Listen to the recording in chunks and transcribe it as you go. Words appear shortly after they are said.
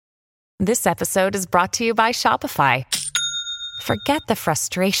This episode is brought to you by Shopify. Forget the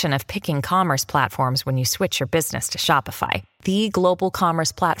frustration of picking commerce platforms when you switch your business to Shopify, the global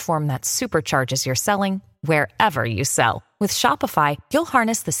commerce platform that supercharges your selling wherever you sell. With Shopify, you'll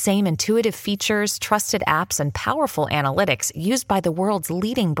harness the same intuitive features, trusted apps, and powerful analytics used by the world's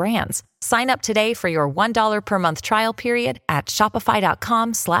leading brands. Sign up today for your $1 per month trial period at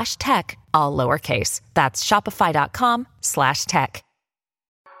shopify.com/tech, all lowercase. That's shopify.com/tech.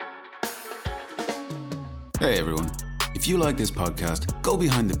 Hey everyone. If you like this podcast, go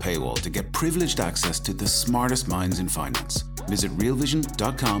behind the paywall to get privileged access to the smartest minds in finance. Visit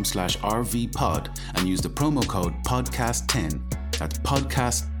realvision.com/rvpod and use the promo code podcast10. That's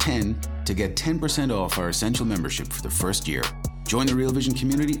podcast10 to get 10% off our essential membership for the first year. Join the Real Vision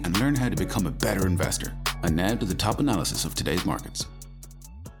community and learn how to become a better investor. And now to the top analysis of today's markets.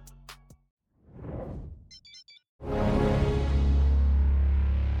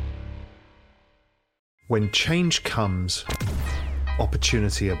 When change comes,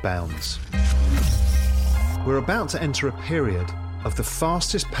 opportunity abounds. We're about to enter a period of the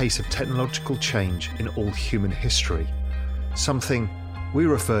fastest pace of technological change in all human history, something we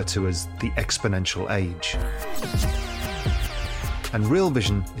refer to as the exponential age. And Real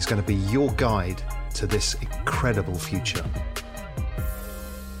Vision is going to be your guide to this incredible future.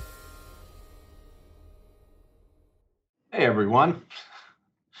 Hey everyone.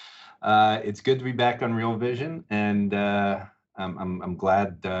 It's good to be back on Real Vision, and I'm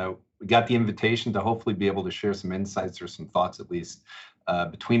glad we got the invitation to hopefully be able to share some insights or some thoughts, at least,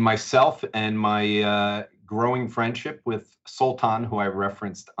 between myself and my growing friendship with Sultan, who I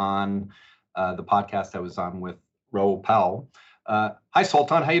referenced on the podcast I was on with Raoul Pal. Hi,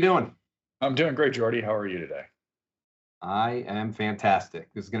 Sultan. How you doing? I'm doing great, Jordy. How are you today? I am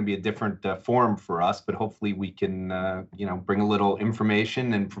fantastic. This is going to be a different forum for us, but hopefully we can, bring a little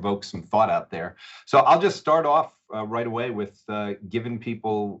information and provoke some thought out there. So I'll just start off right away with giving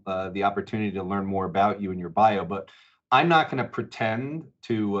people the opportunity to learn more about you and your bio, but I'm not going to pretend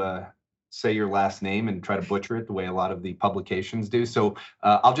to say your last name and try to butcher it the way a lot of the publications do. So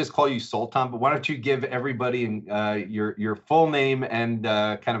I'll just call you Sultan, but why don't you give everybody your full name and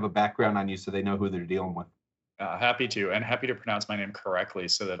kind of a background on you so they know who they're dealing with. Happy to, and happy to pronounce my name correctly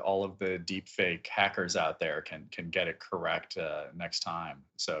so that all of the deepfake hackers out there can get it correct next time.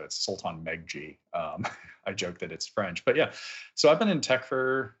 So it's Sultan Megji. I joke that it's French, but yeah. So I've been in tech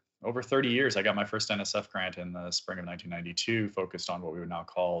for over 30 years. I got my first NSF grant in the spring of 1992, focused on what we would now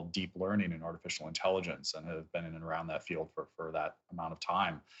call deep learning and artificial intelligence, and have been in and around that field for that amount of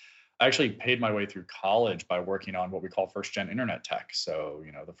time. I actually paid my way through college by working on what we call first-gen internet tech. So,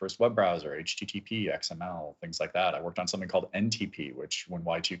 the first web browser, HTTP, XML, things like that. I worked on something called NTP, which when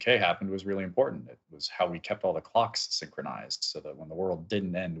Y2K happened was really important. It was how we kept all the clocks synchronized so that when the world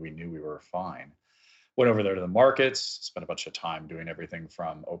didn't end, we knew we were fine. Went over there to the markets, spent a bunch of time doing everything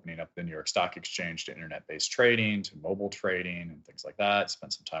from opening up the New York Stock Exchange to internet-based trading to mobile trading and things like that.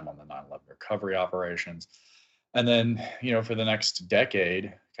 Spent some time on the 9/11 recovery operations. And then, for the next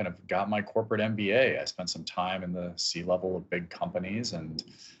decade, kind of got my corporate MBA. I spent some time in the C-level of big companies and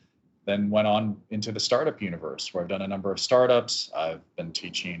then went on into the startup universe, where I've done a number of startups. I've been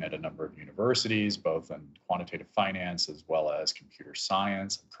teaching at a number of universities, both in quantitative finance as well as computer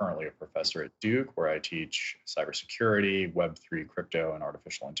science. I'm currently a professor at Duke, where I teach cybersecurity, Web3, crypto, and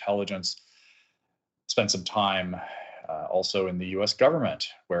artificial intelligence. Spent some time also in the US government,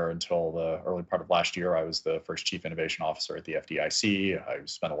 where until the early part of last year, I was the first chief innovation officer at the FDIC. I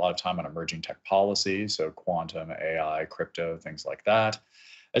spent a lot of time on emerging tech policy, so quantum, AI, crypto, things like that,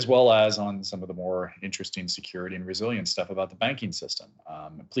 as well as on some of the more interesting security and resilience stuff about the banking system.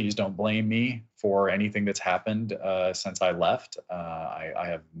 Please don't blame me for anything that's happened since I left. I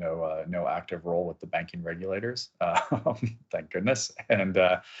have no active role with the banking regulators, thank goodness.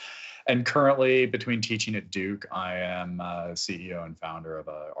 And currently, between teaching at Duke, I am CEO and founder of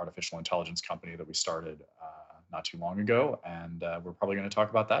an artificial intelligence company that we started not too long ago, and we're probably going to talk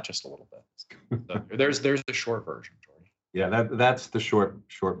about that just a little bit. So there's the short version, Jordy. Yeah, that's the short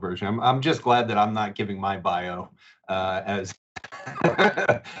version. I'm just glad that I'm not giving my bio as.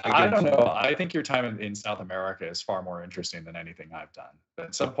 I don't know. I think your time in South America is far more interesting than anything I've done. But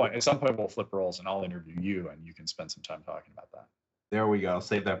at some point, we'll flip roles, and I'll interview you, and you can spend some time talking about that. There we go. I'll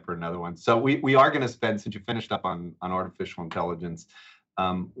save that for another one. So we are going to spend, since you finished up on artificial intelligence,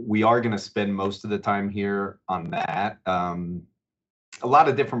 we are going to spend most of the time here on that. A lot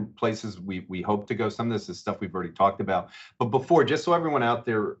of different places we hope to go. Some of this is stuff we've already talked about. But before, just so everyone out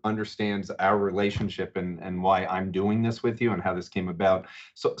there understands our relationship and why I'm doing this with you and how this came about.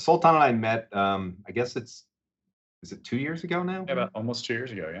 So Sultan and I met, I guess is it 2 years ago now? Yeah, about almost 2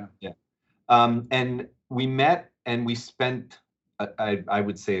 years ago, yeah. Yeah. And we met and we spent, I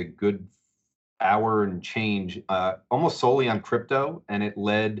would say, a good hour and change, almost solely on crypto, and it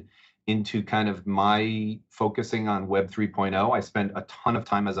led into kind of my focusing on Web 3.0. I spent a ton of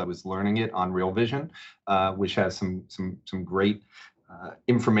time as I was learning it on Real Vision, which has some great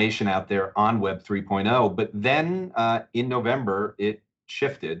information out there on Web 3.0. But then in November, it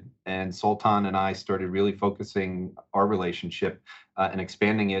shifted, and Sultan and I started really focusing our relationship and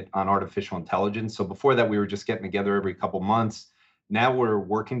expanding it on artificial intelligence. So before that, we were just getting together every couple months. Now we're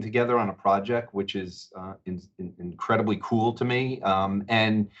working together on a project, which is incredibly cool to me.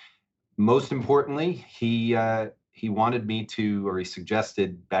 And most importantly, he wanted me to, or he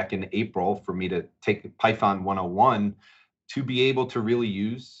suggested back in April for me to take Python 101 to be able to really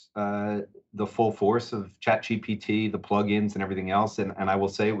use the full force of ChatGPT, the plugins and everything else. And I will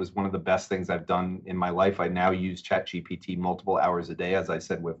say it was one of the best things I've done in my life. I now use ChatGPT multiple hours a day, as I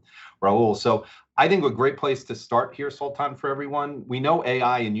said with Raul. So I think a great place to start here, Sultan, for everyone. We know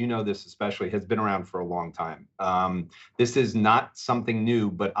AI, and you know this especially, has been around for a long time. This is not something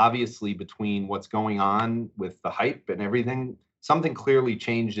new, but obviously between what's going on with the hype and everything, something clearly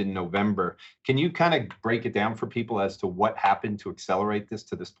changed in November. Can you kind of break it down for people as to what happened to accelerate this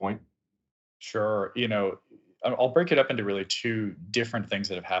to this point? Sure. I'll break it up into really two different things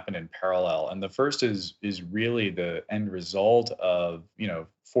that have happened in parallel. And the first is really the end result of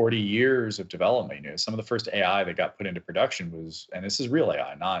 40 years of development. Some of the first AI that got put into production was, and this is real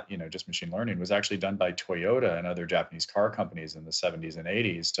AI, not just machine learning, was actually done by Toyota and other Japanese car companies in the 70s and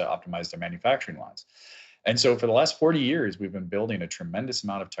 80s to optimize their manufacturing lines. And so for the last 40 years, we've been building a tremendous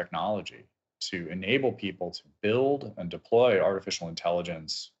amount of technology to enable people to build and deploy artificial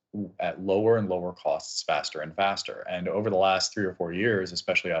intelligence at lower and lower costs, faster and faster. And over the last 3 or 4 years,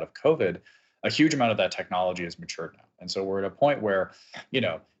 especially out of COVID, a huge amount of that technology has matured now. And so we're at a point where,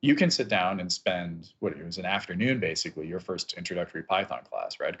 you can sit down and spend it was an afternoon, basically, your first introductory Python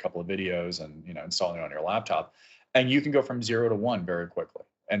class, right? A couple of videos and, installing it on your laptop. And you can go from 0 to 1 very quickly.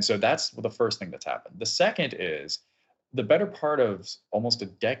 And so that's the first thing that's happened. The second is the better part of almost a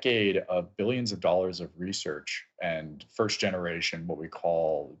decade of billions of dollars of research and first generation, what we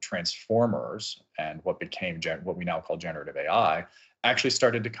call transformers, and what became what we now call generative AI, actually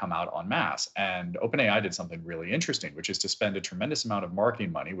started to come out en masse. And OpenAI did something really interesting, which is to spend a tremendous amount of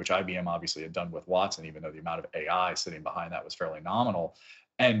marketing money, which IBM obviously had done with Watson, even though the amount of AI sitting behind that was fairly nominal,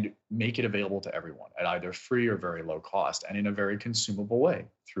 and make it available to everyone at either free or very low cost and in a very consumable way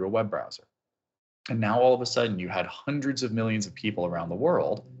through a web browser. And now all of a sudden you had hundreds of millions of people around the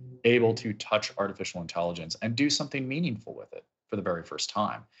world able to touch artificial intelligence and do something meaningful with it for the very first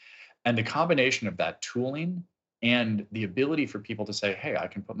time. And the combination of that tooling and the ability for people to say, hey, I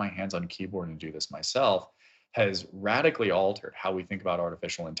can put my hands on a keyboard and do this myself, has radically altered how we think about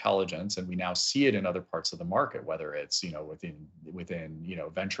artificial intelligence. And we now see it in other parts of the market, whether it's within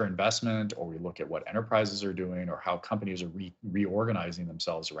venture investment, or we look at what enterprises are doing, or how companies are reorganizing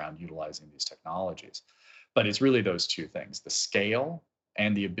themselves around utilizing these technologies. But it's really those two things: the scale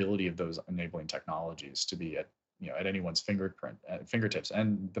and the ability of those enabling technologies to be at anyone's fingertips.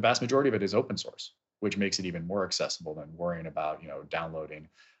 And the vast majority of it is open source, which makes it even more accessible than worrying about downloading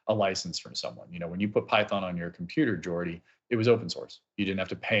a license from someone. When you put Python on your computer, Jordy, it was open source. You didn't have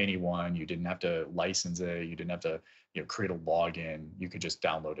to pay anyone. You didn't have to license it. You didn't have to create a login. You could just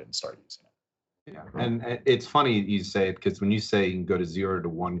download it and start using it. Yeah, and it's funny you say it, because when you say you can go to 0 to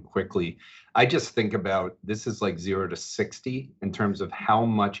 1 quickly, I just think about this is like 0 to 60 in terms of how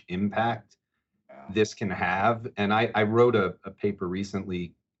much impact this can have. And I wrote a paper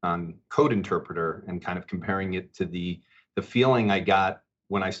recently on Code Interpreter and kind of comparing it to the feeling I got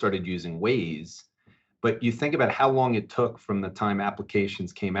when I started using Waze. But you think about how long it took from the time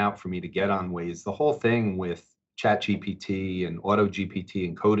applications came out for me to get on Waze. The whole thing with ChatGPT and AutoGPT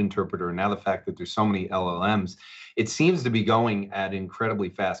and Code Interpreter, and now the fact that there's so many LLMs, it seems to be going at incredibly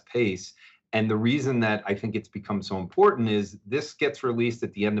fast pace. And the reason that I think it's become so important is this gets released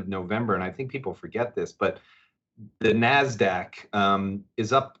at the end of November, and I think people forget this, but the NASDAQ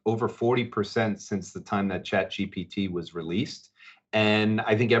is up over 40% since the time that ChatGPT was released. And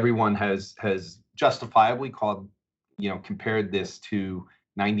I think everyone has justifiably compared this to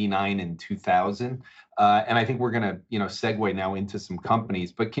 99 and 2000. And I think we're going to, segue now into some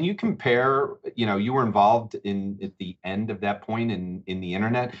companies. But can you compare, you were involved at the end of that point in the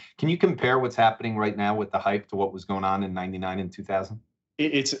internet. Can you compare what's happening right now with the hype to what was going on in 99 and 2000?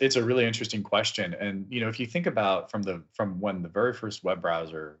 It's a really interesting question. And, if you think about from when the very first web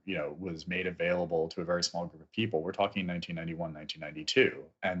browser, was made available to a very small group of people, we're talking 1991, 1992.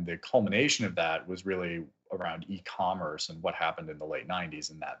 And the culmination of that was really around e-commerce and what happened in the late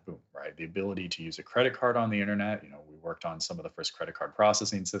 90s and that boom, right? The ability to use a credit card on the internet. We worked on some of the first credit card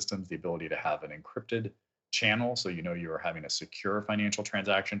processing systems, the ability to have an encrypted channel, so you are having a secure financial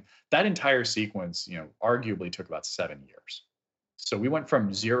transaction. That entire sequence, arguably took about 7 years. So we went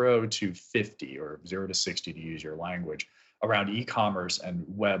from 0 to 50, or 0 to 60 to use your language, around e-commerce and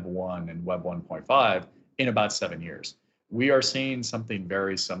Web 1 and Web 1.5 in about 7 years. We are seeing something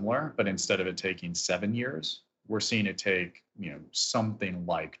very similar, but instead of it taking 7 years, we're seeing it take, something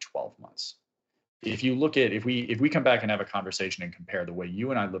like 12 months. If we come back and have a conversation and compare the way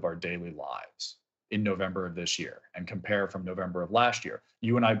you and I live our daily lives in November of this year and compare from November of last year,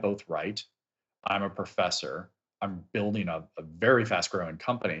 you and I both write. I'm a professor. I'm building a very fast growing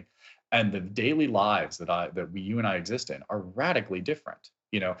company. And the daily lives you and I exist in are radically different.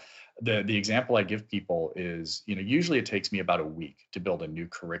 The example I give people is, usually it takes me about a week to build a new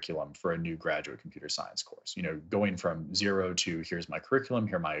curriculum for a new graduate computer science course. Going from 0 to here's my curriculum,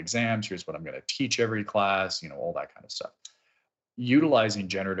 here are my exams, here's what I'm going to teach every class, all that kind of stuff. Utilizing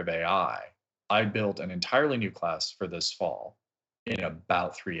generative AI, I built an entirely new class for this fall in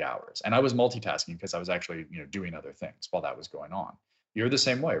about 3 hours. And I was multitasking because I was actually, doing other things while that was going on. You're the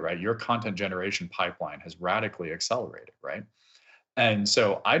same way, right? Your content generation pipeline has radically accelerated, right? And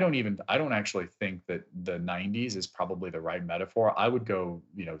so I don't actually think that the 90s is probably the right metaphor. I would go,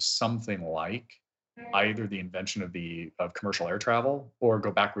 something like either the invention of commercial air travel, or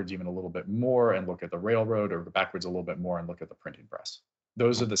go backwards even a little bit more and look at the railroad, or go backwards a little bit more and look at the printing press.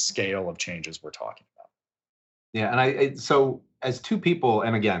 Those are the scale of changes we're talking about. Yeah, and so as two people,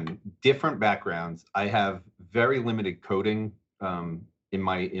 and again, different backgrounds, I have very limited coding in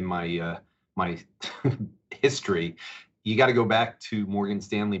my history. You got to go back to Morgan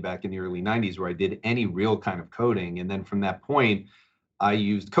Stanley back in the early 90s, where I did any real kind of coding. And then from that point, I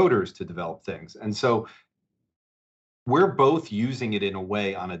used coders to develop things. And so we're both using it in a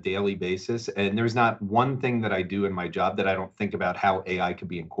way on a daily basis. And there's not one thing that I do in my job that I don't think about how AI could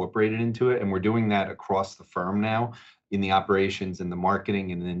be incorporated into it. And we're doing that across the firm now, in the operations and the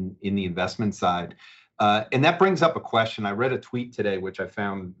marketing and then in the investment side. And that brings up a question. I read a tweet today, which I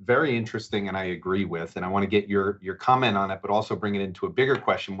found very interesting and I agree with. And I want to get your comment on it, but also bring it into a bigger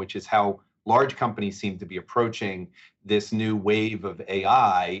question, which is how large companies seem to be approaching this new wave of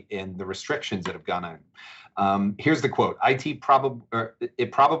AI and the restrictions that have gone on. Here's the quote: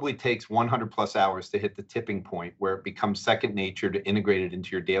 it probably takes 100 plus hours to hit the tipping point where it becomes second nature to integrate it into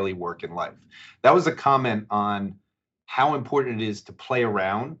your daily work and life. That was a comment on how important it is to play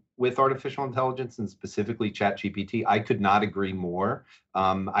around with artificial intelligence, and specifically ChatGPT. I could not agree more.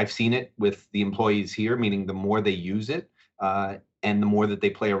 I've seen it with the employees here, meaning the more they use it and the more that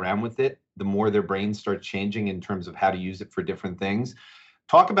they play around with it, the more their brains start changing in terms of how to use it for different things.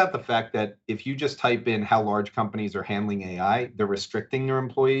 Talk about the fact that if you just type in how large companies are handling AI, they're restricting their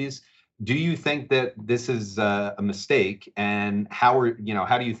employees. Do you think that this is a mistake, and how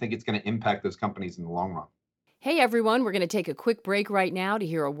do you think it's going to impact those companies in the long run? Hey everyone, we're going to take a quick break right now to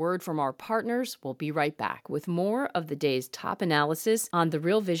hear a word from our partners. We'll be right back with more of the day's top analysis on the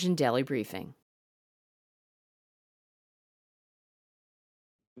Real Vision Daily Briefing.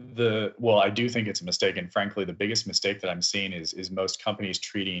 I do think it's a mistake, and frankly, the biggest mistake that I'm seeing is most companies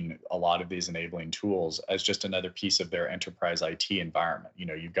treating a lot of these enabling tools as just another piece of their enterprise IT environment.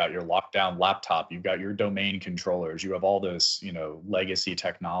 You've got your lockdown laptop, you've got your domain controllers, you have all this, legacy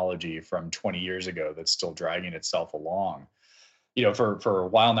technology from 20 years ago that's still dragging itself along. For a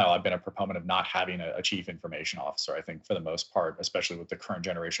while now, I've been a proponent of not having a chief information officer. I think for the most part, especially with the current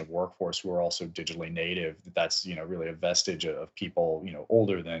generation of workforce who are also digitally native, that's really a vestige of people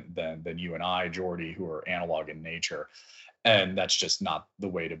older than you and I, Jordy, who are analog in nature, and that's just not the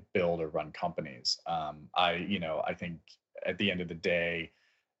way to build or run companies. I think at the end of the day,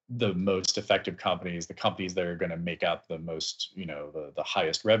 the most effective companies, the companies that are going to make up the most, the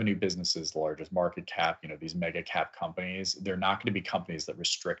highest revenue businesses, the largest market cap, these mega cap companies, they're not going to be companies that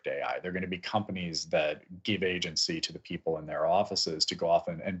restrict AI. They're going to be companies that give agency to the people in their offices to go off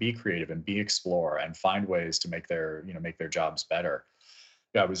and be creative and explore and find ways to make their jobs better.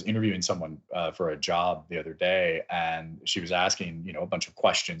 I was interviewing someone for a job the other day, and she was asking, a bunch of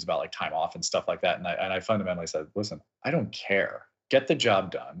questions about like time off and stuff like that. And I fundamentally said, listen, I don't care. Get the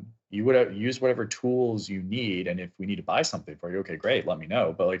job done. You would use whatever tools you need. And if we need to buy something for you, okay, great, let me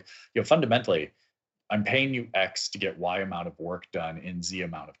know. But fundamentally, I'm paying you X to get Y amount of work done in Z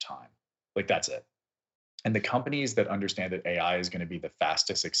amount of time. That's it. And the companies that understand that AI is going to be the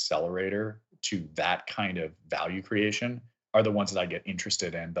fastest accelerator to that kind of value creation are the ones that I get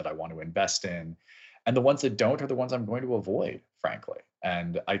interested in, that I want to invest in. And the ones that don't are the ones I'm going to avoid, frankly.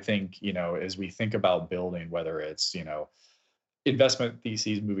 And I think, as we think about building, whether it's, investment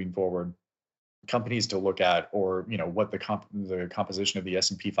theses moving forward, companies to look at, or what the composition of the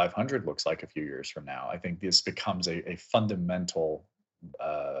S&P 500 looks like a few years from now. I think this becomes a fundamental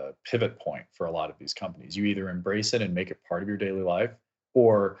pivot point for a lot of these companies. You either embrace it and make it part of your daily life,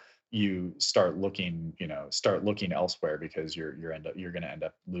 or you start looking elsewhere, because you're going to end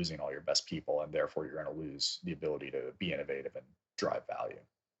up losing all your best people, and therefore you're going to lose the ability to be innovative and drive value.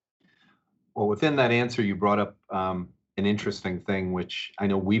 Well, within that answer, you brought up an interesting thing, which I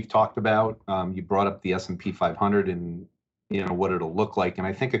know we've talked about. You brought up the S&P 500 and what it'll look like. And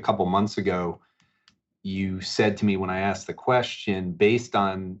I think a couple months ago, you said to me when I asked the question, based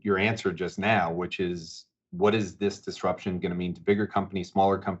on your answer just now, which is, what is this disruption going to mean to bigger companies,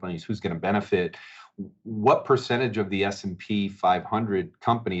 smaller companies? Who's going to benefit? What percentage of the S&P 500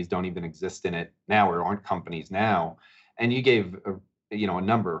 companies don't even exist in it now, or aren't companies now? And you gave a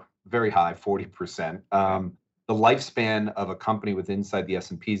number very high, 40%. The lifespan of a company inside the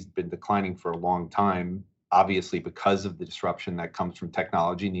S&P has been declining for a long time, obviously because of the disruption that comes from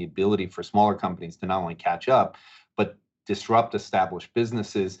technology and the ability for smaller companies to not only catch up, but disrupt established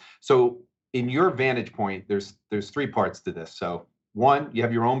businesses. So in your vantage point, there's three parts to this. So one, you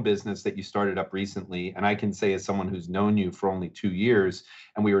have your own business that you started up recently. And I can say, as someone who's known you for only 2 years,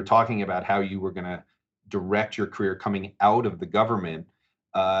 and we were talking about how you were going to direct your career coming out of the government,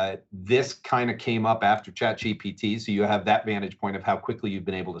 this kind of came up after ChatGPT. So you have that vantage point of how quickly you've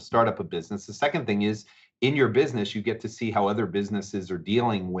been able to start up a business. The second thing is, in your business, you get to see how other businesses are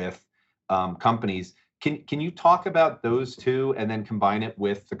dealing with companies. Can you talk about those two, and then combine it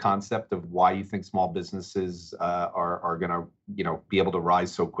with the concept of why you think small businesses are going to be able to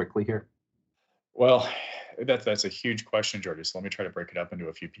rise so quickly here? Well, that's a huge question, Georgie. So let me try to break it up into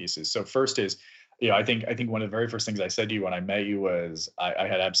a few pieces. So first is, I think one of the very first things I said to you when I met you was I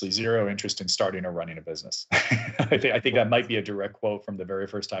had absolutely zero interest in starting or running a business. I think that might be a direct quote from the very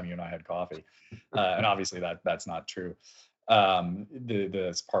first time you and I had coffee, and obviously that's not true.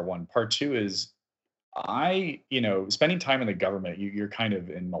 That's part one. Part two is, spending time in the government, you're kind of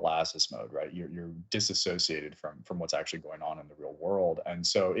in molasses mode, right? You're disassociated from what's actually going on in the real world. And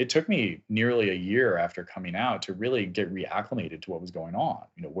so it took me nearly a year after coming out to really get reacclimated to what was going on,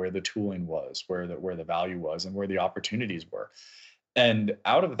 where the tooling was, where the value was, and where the opportunities were. And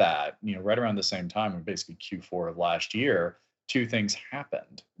out of that, right around the same time, basically Q4 of last year, two things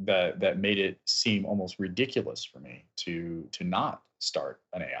happened that made it seem almost ridiculous for me to not start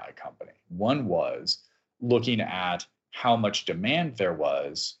an AI company. One was looking at how much demand there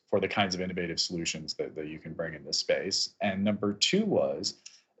was for the kinds of innovative solutions that you can bring in this space. And number two was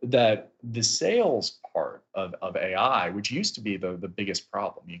that the sales part of AI, which used to be the biggest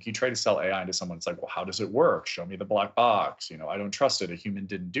problem. You try to sell AI into someone, it's like, well, how does it work? Show me the black box. I don't trust it. A human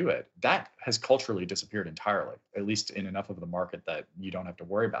didn't do it. That has culturally disappeared entirely, at least in enough of the market that you don't have to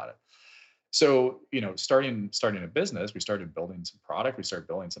worry about it. So, starting a business, we started building some product, we started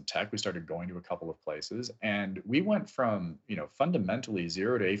building some tech, we started going to a couple of places, and we went from, fundamentally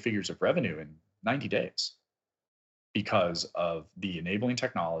 0 to 8 figures of revenue in 90 days because of the enabling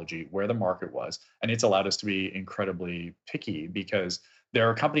technology, where the market was. And it's allowed us to be incredibly picky, because there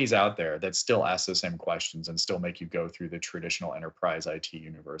are companies out there that still ask the same questions and still make you go through the traditional enterprise IT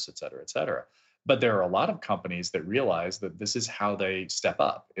universe, et cetera, et cetera. But there are a lot of companies that realize that this is how they step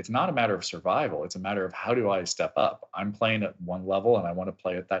up. It's not a matter of survival. It's a matter of, how do I step up? I'm playing at one level and I want to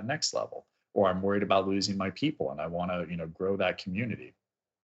play at that next level. Or I'm worried about losing my people and I want to, grow that community.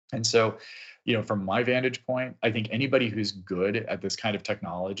 And so, from my vantage point, I think anybody who's good at this kind of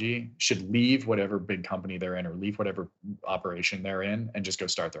technology should leave whatever big company they're in, or leave whatever operation they're in, and just go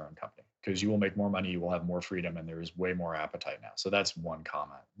start their own company, because you will make more money, you will have more freedom, and there is way more appetite now. So that's one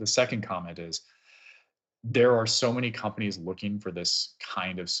comment. The second comment is, there are so many companies looking for this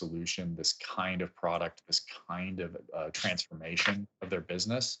kind of solution, this kind of product, this kind of transformation of their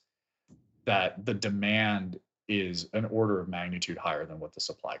business, that the demand is an order of magnitude higher than what the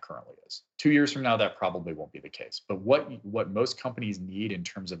supply currently is. 2 years from now, that probably won't be the case. But what most companies need in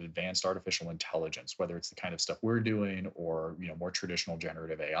terms of advanced artificial intelligence, whether it's the kind of stuff we're doing, or more traditional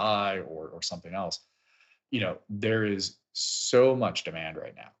generative AI, or something else, there is so much demand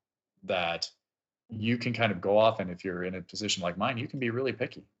right now that you can kind of go off, and if you're in a position like mine, you can be really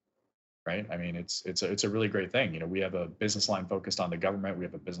picky. Right? I mean, it's a really great thing. We have a business line focused on the government. We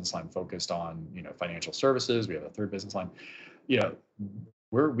have a business line focused on, financial services. We have a third business line. We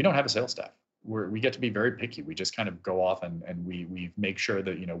don't have a sales staff. We get to be very picky. We just kind of go off and we make sure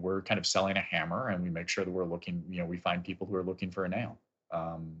that, we're kind of selling a hammer, and we make sure that we're looking, we find people who are looking for a nail.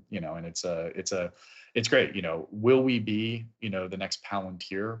 And it's great. Will we be, the next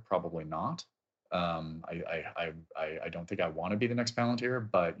Palantir? Probably not. I don't think I want to be the next Palantir,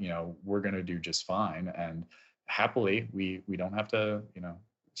 but we're going to do just fine. And happily, we don't have to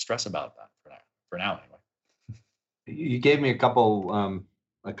stress about that for now anyway. You gave me a couple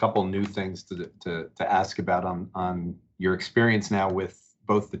new things to ask about on your experience now with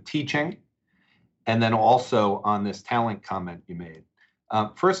both the teaching and then also on this talent comment you made.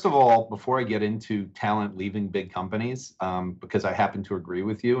 First of all, before I get into talent leaving big companies, because I happen to agree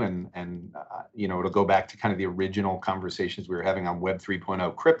with you, and it'll go back to kind of the original conversations we were having on Web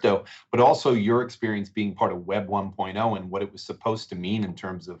 3.0 crypto, but also your experience being part of Web 1.0 and what it was supposed to mean in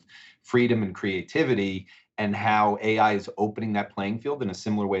terms of freedom and creativity, and how AI is opening that playing field in a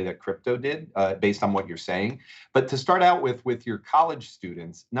similar way that crypto did, based on what you're saying. But to start out with your college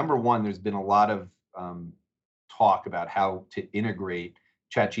students, number one, there's been a lot of talk about how to integrate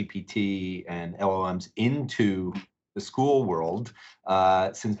ChatGPT and LLMs into the school world,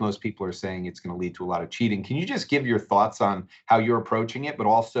 since most people are saying it's going to lead to a lot of cheating. Can you just give your thoughts on how you're approaching it, but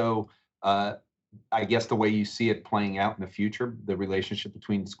also, I guess, the way you see it playing out in the future, the relationship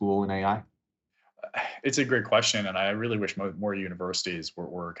between school and AI? It's a great question, and I really wish more universities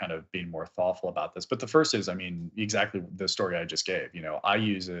were kind of being more thoughtful about this. But the first is, exactly the story I just gave. I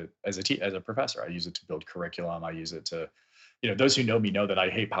use it as a professor. I use it to build curriculum. I use it to, those who know me know that I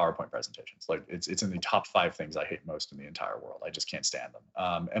hate PowerPoint presentations. Like it's in the top 5 things I hate most in the entire world. I just can't stand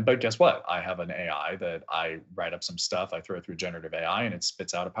them. But guess what? I have an AI that I write up some stuff. I throw it through generative AI, and it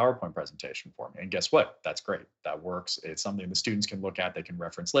spits out a PowerPoint presentation for me. And guess what? That's great. That works. It's something the students can look at. They can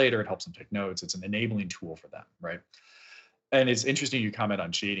reference later. It helps them take notes. It's an enabling tool for them, right? And it's interesting you comment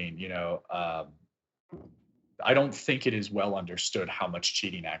on cheating. I don't think it is well understood how much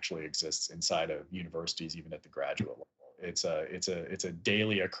cheating actually exists inside of universities, even at the graduate level. It's a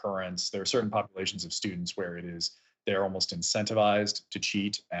daily occurrence. There are certain populations of students where they're almost incentivized to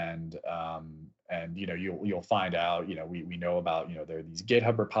cheat, and you'll find out, we know about, there are these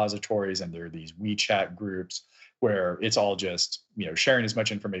GitHub repositories and there are these WeChat groups where it's all just, sharing as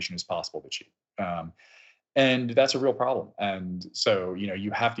much information as possible to cheat. And that's a real problem. And so,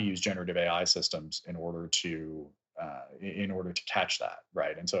 you have to use generative AI systems in order to catch that,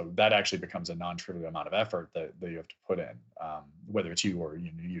 right? And so that actually becomes a non-trivial amount of effort that you have to put in, whether it's you or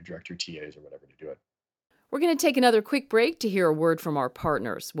you direct your TAs or whatever to do it. We're going to take another quick break to hear a word from our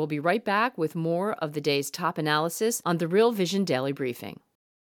partners. We'll be right back with more of the day's top analysis on the Real Vision Daily Briefing.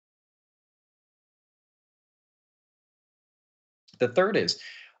 The third is,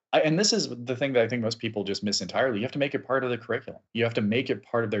 and this is the thing that I think most people just miss entirely, you have to make it part of the curriculum. You have to make it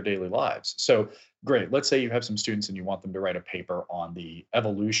part of their daily lives. So great, let's say you have some students and you want them to write a paper on the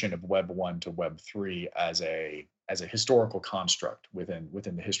evolution of Web 1 to Web 3 as a historical construct within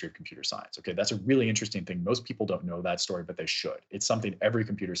the history of computer science. Okay, that's a really interesting thing. Most people don't know that story, but they should. It's something every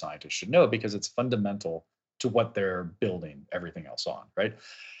computer scientist should know because it's fundamental to what they're building everything else on, right?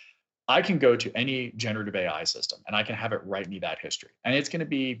 I can go to any generative AI system and I can have it write me that history. And it's going to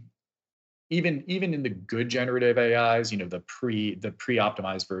be, even in the good generative AIs, the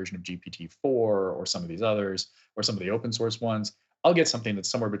pre-optimized version of GPT-4 or some of these others, or some of the open source ones, I'll get something that's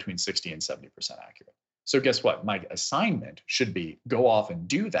somewhere between 60 and 70% accurate. So guess what? My assignment should be go off and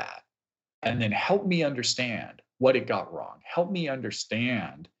do that, and then help me understand what it got wrong. Help me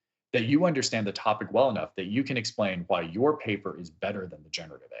understand that you understand the topic well enough that you can explain why your paper is better than the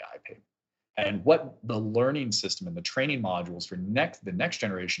generative AI paper, and what the learning system and the training modules for the next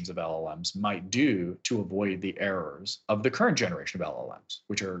generations of LLMs might do to avoid the errors of the current generation of LLMs,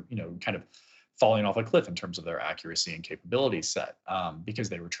 which are, kind of falling off a cliff in terms of their accuracy and capability set, because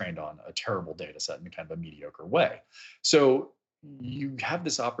they were trained on a terrible data set in kind of a mediocre way. So you have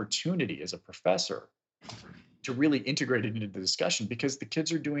this opportunity as a professor to really integrate it into the discussion because the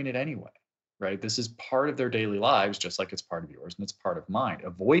kids are doing it anyway, right? This is part of their daily lives, just like it's part of yours and it's part of mine.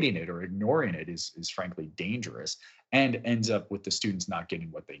 Avoiding it or ignoring it is frankly dangerous and ends up with the students not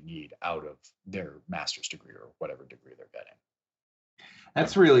getting what they need out of their master's degree or whatever degree they're getting.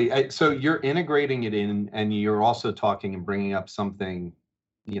 That's really, so you're integrating it in, and you're also talking and bringing up something,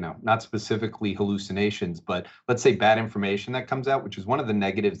 not specifically hallucinations, but let's say bad information that comes out, which is one of the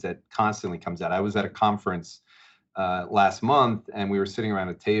negatives that constantly comes out. I was at a conference last month, and we were sitting around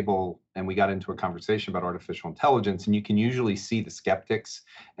a table, and we got into a conversation about artificial intelligence, and you can usually see the skeptics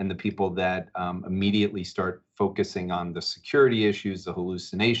and the people that immediately start focusing on the security issues, the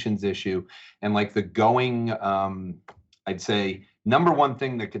hallucinations issue, and like the going, I'd say, number one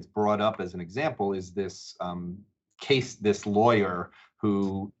thing that gets brought up as an example is this case, this lawyer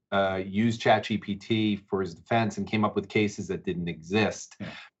who used ChatGPT for his defense and came up with cases that didn't exist.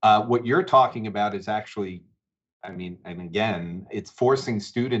 Yeah. What you're talking about is actually, and again, it's forcing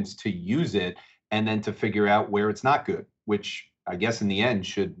students to use it and then to figure out where it's not good, which I guess in the end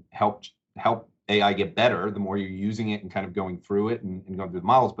should help AI get better the more you're using it and kind of going through it and going through the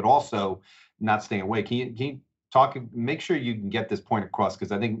models, but also not staying away. Can you talk, make sure you can get this point across?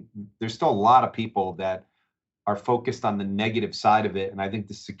 Because I think there's still a lot of people that are focused on the negative side of it. And I think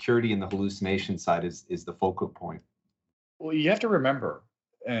the security and the hallucination side is the focal point. Well, you have to remember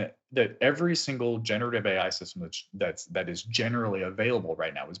that every single generative AI system that is generally available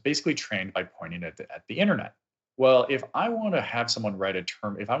right now is basically trained by pointing at the internet. Well, if I want to have somebody write a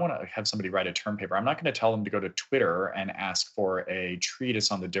term paper, I'm not going to tell them to go to Twitter and ask for a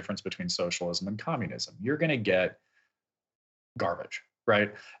treatise on the difference between socialism and communism. You're going to get garbage,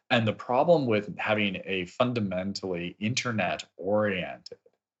 right? And the problem with having a fundamentally internet-oriented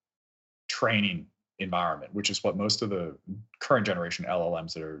training environment, which is what most of the current generation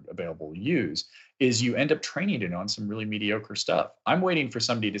LLMs that are available use, is you end up training it on some really mediocre stuff. I'm waiting for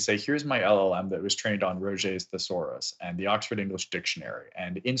somebody to say, here's my LLM that was trained on Roget's Thesaurus and the Oxford English Dictionary,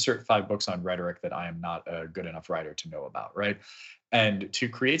 and insert 5 books on rhetoric that I am not a good enough writer to know about, right? And to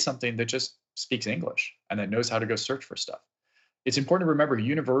create something that just speaks English and that knows how to go search for stuff. It's important to remember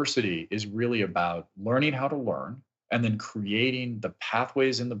university is really about learning how to learn and then creating the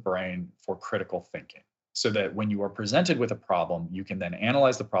pathways in the brain for critical thinking, so that when you are presented with a problem, you can then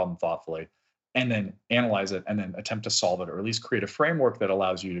analyze the problem thoughtfully and then analyze it and then attempt to solve it, or at least create a framework that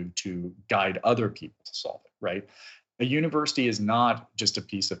allows you to guide other people to solve it, right? A university is not just a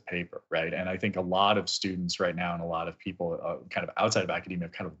piece of paper, right? And I think a lot of students right now and a lot of people kind of outside of academia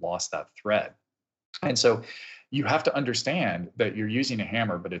have kind of lost that thread. And so you have to understand that you're using a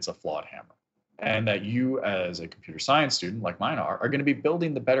hammer, but it's a flawed hammer. And that you, as a computer science student like mine are going to be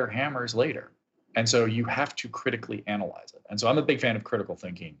building the better hammers later. And so you have to critically analyze it. And so I'm a big fan of critical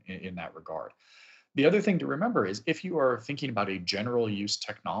thinking in that regard. The other thing to remember is if you are thinking about a general use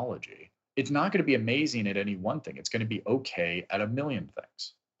technology, it's not going to be amazing at any one thing. It's going to be okay at a million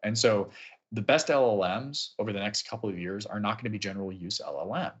things. And so the best LLMs over the next couple of years are not going to be general use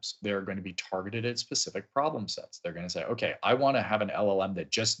LLMs. They're going to be targeted at specific problem sets. They're going to say, okay, I want to have an LLM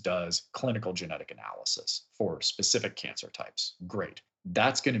that just does clinical genetic analysis for specific cancer types. Great.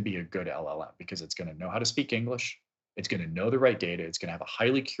 That's going to be a good LLM because it's going to know how to speak English. It's going to know the right data. It's going to have a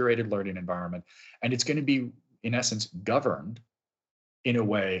highly curated learning environment. And it's going to be, in essence, governed in a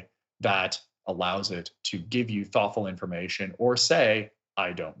way that allows it to give you thoughtful information or say,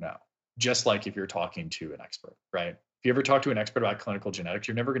 I don't know. Just like if you're talking to an expert, right? If you ever talk to an expert about clinical genetics,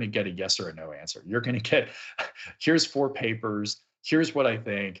 you're never going to get a yes or a no answer. You're going to get, here's 4 papers, here's what I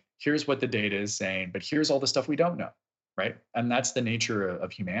think, here's what the data is saying, but here's all the stuff we don't know, right? And that's the nature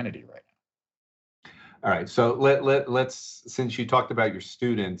of humanity right now. All right, so let's, since you talked about your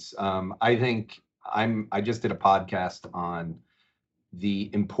students, I think I just did a podcast on the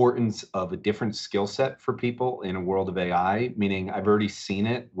importance of a different skill set for people in a world of AI, meaning I've already seen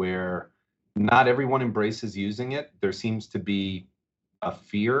it where not everyone embraces using it. There seems to be a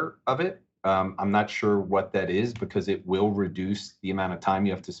fear of it. I'm not sure what that is because it will reduce the amount of time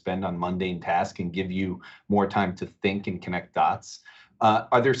you have to spend on mundane tasks and give you more time to think and connect dots.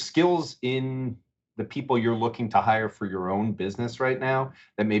 Are there skills in the people you're looking to hire for your own business right now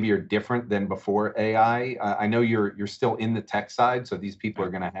that maybe are different than before AI? I know you're still in the tech side, so these people are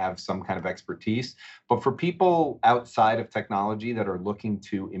going to have some kind of expertise. But for people outside of technology that are looking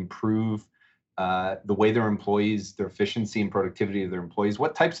to improve the way their employees, their efficiency and productivity of their employees,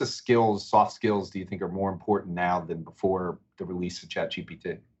 what types of skills, soft skills, do you think are more important now than before the release of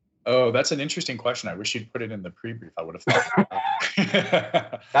ChatGPT? Oh, that's an interesting question. I wish you'd put it in the pre-brief. I would have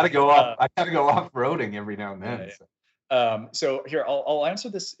thought. Gotta go off. I gotta go off-roading every now and then. Yeah. So here, I'll answer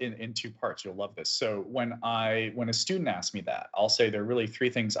this in 2 parts. You'll love this. So when a student asks me that, I'll say there are really 3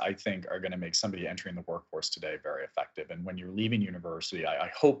 things I think are going to make somebody entering the workforce today very effective. And when you're leaving university,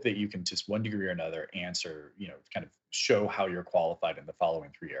 I hope that you can, to one degree or another, answer, kind of show how you're qualified in the following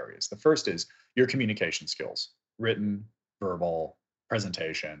 3 areas. The first is your communication skills, written, verbal,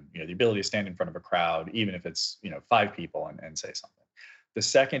 presentation, the ability to stand in front of a crowd, even if it's, 5 people and say something. The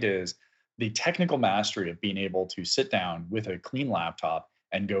second is the technical mastery of being able to sit down with a clean laptop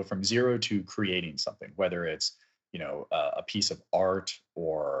and go from 0 to creating something, whether it's, a piece of art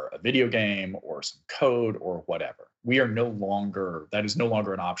or a video game or some code or whatever. That is no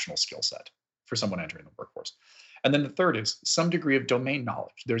longer an optional skill set for someone entering the workforce. And then the third is some degree of domain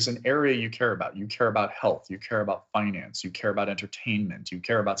knowledge. There's an area you care about. You care about health. You care about finance. You care about entertainment. You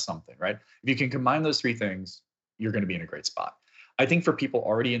care about something, right? If you can combine those 3 things, you're going to be in a great spot. I think for people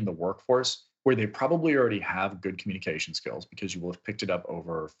already in the workforce, where they probably already have good communication skills because you will have picked it up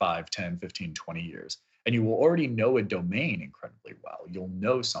over 5, 10, 15, 20 years. And you will already know a domain incredibly well. You'll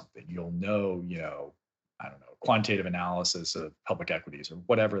know something. You'll know, I don't know, quantitative analysis of public equities or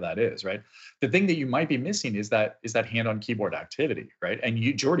whatever that is, right? The thing that you might be missing is that hand on keyboard activity, right? And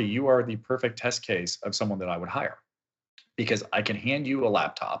you, Jordy, you are the perfect test case of someone that I would hire, because I can hand you a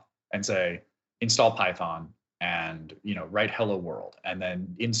laptop and say, install Python and, write hello world, and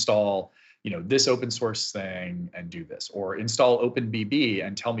then install, this open source thing and do this, or install OpenBB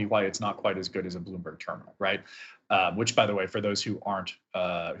and tell me why it's not quite as good as a Bloomberg terminal, right? Which, by the way, for those who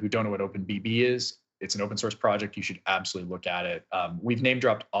don't know what OpenBB is, it's an open source project. You should absolutely look at it. We've name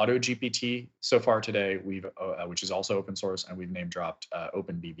dropped AutoGPT so far today, which is also open source, and we've name dropped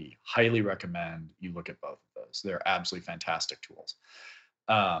OpenBB. Highly recommend you look at both of those. They're absolutely fantastic tools.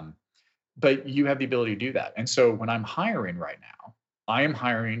 But you have the ability to do that. And so when I'm hiring right now, I am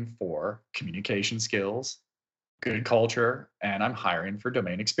hiring for communication skills, good culture, and I'm hiring for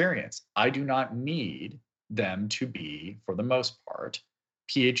domain experience. I do not need them to be, for the most part,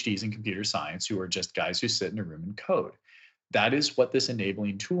 PhDs in computer science who are just guys who sit in a room and code. That is what this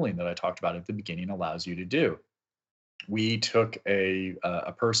enabling tooling that I talked about at the beginning allows you to do. We took a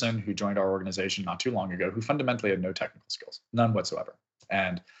person who joined our organization not too long ago who fundamentally had no technical skills, none whatsoever,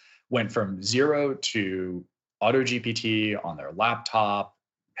 and went from 0 to AutoGPT on their laptop,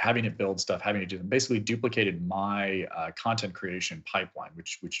 having it build stuff, having to do them, basically duplicated my content creation pipeline,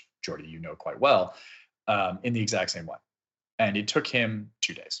 which Jordy, you know quite well, in the exact same way. And it took him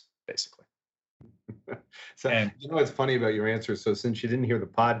 2 days, basically. So, what's funny about your answer? So since you didn't hear the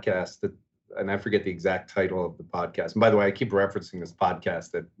podcast, and I forget the exact title of the podcast. And by the way, I keep referencing this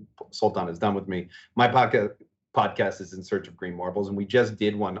podcast that Sultan has done with me. My podcast is In Search of Green Marbles, and we just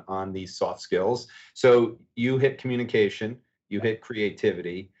did one on these soft skills. So you hit communication, you hit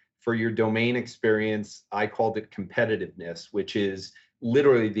creativity. For your domain experience, I called it competitiveness, which is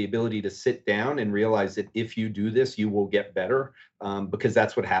literally the ability to sit down and realize that if you do this, you will get better, because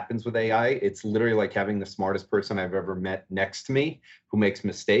that's what happens with AI. It's literally like having the smartest person I've ever met next to me who makes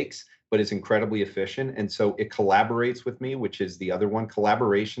mistakes, but is incredibly efficient. And so it collaborates with me, which is the other one,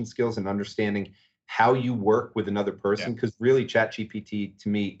 collaboration skills and understanding how you work with another person, because really ChatGPT to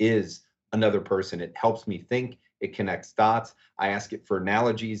me is another person. It helps me think. It connects dots. I ask it for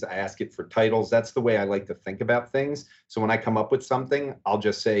analogies. I ask it for titles. That's the way I like to think about things. So when I come up with something, I'll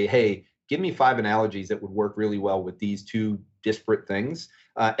just say, hey, give me 5 analogies that would work really well with these 2 disparate things.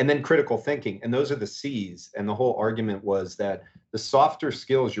 And then critical thinking. And those are the C's. And the whole argument was that the softer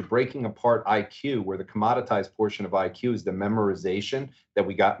skills, you're breaking apart IQ, where the commoditized portion of IQ is the memorization that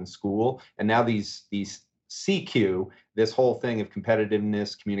we got in school. And now these CQ, this whole thing of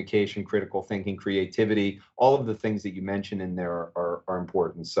competitiveness, communication, critical thinking, creativity, all of the things that you mentioned in there are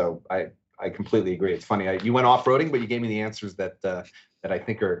important. So I completely agree. It's funny. You went off-roading, but you gave me the answers that I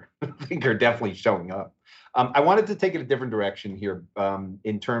think are definitely showing up. I wanted to take it a different direction here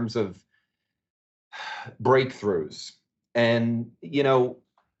in terms of breakthroughs. And,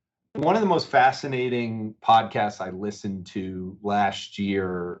 one of the most fascinating podcasts I listened to last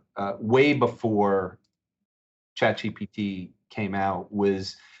year, way before ChatGPT came out,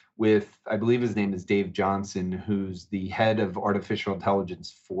 was with, I believe his name is Dave Johnson, who's the head of artificial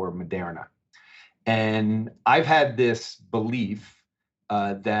intelligence for Moderna. And I've had this belief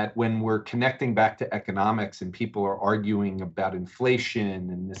that when we're connecting back to economics and people are arguing about inflation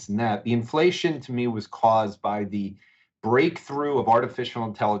and this and that, the inflation to me was caused by the breakthrough of artificial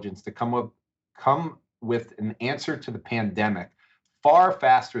intelligence to come with an answer to the pandemic far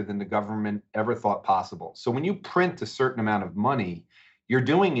faster than the government ever thought possible. So when you print a certain amount of money, you're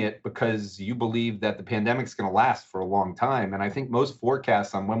doing it because you believe that the pandemic is going to last for a long time. And I think most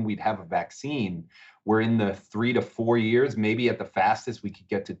forecasts on when we'd have a vaccine were in the 3 to 4 years, maybe at the fastest we could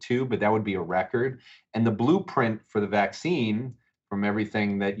get to 2, but that would be a record. And the blueprint for the vaccine, from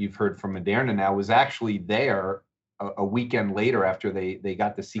everything that you've heard from Moderna now, was actually there a weekend later after they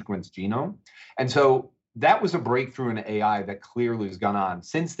got the sequenced genome. And so that was a breakthrough in AI that clearly has gone on.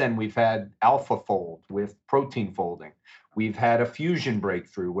 Since then, we've had AlphaFold with protein folding. We've had a fusion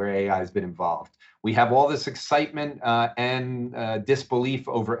breakthrough where AI has been involved. We have all this excitement and disbelief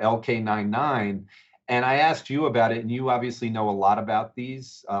over LK99. And I asked you about it, and you obviously know a lot about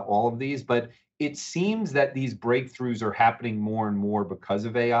these, all of these, but it seems that these breakthroughs are happening more and more because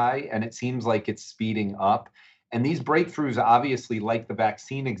of AI, and it seems like it's speeding up. And these breakthroughs, obviously, like the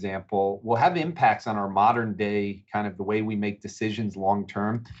vaccine example, will have impacts on our modern day, kind of the way we make decisions long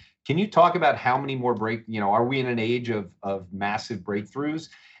term. Can you talk about how many more are we in an age of massive breakthroughs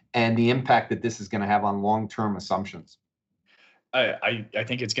and the impact that this is going to have on long-term assumptions? I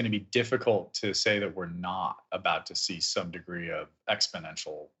think it's going to be difficult to say that we're not about to see some degree of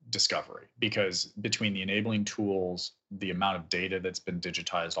exponential discovery, because between the enabling tools, the amount of data that's been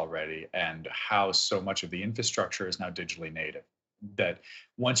digitized already, and how so much of the infrastructure is now digitally native, that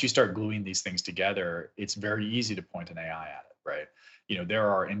once you start gluing these things together, it's very easy to point an AI at it, right? There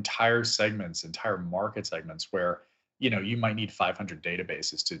are entire segments, entire market segments where you might need 500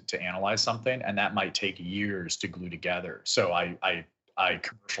 databases to analyze something, and that might take years to glue together. So I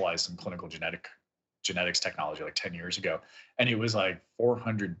commercialized some clinical genetics technology like 10 years ago, and it was like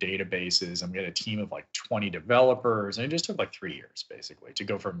 400 databases, and we had a team of like 20 developers, and it just took like 3 years basically to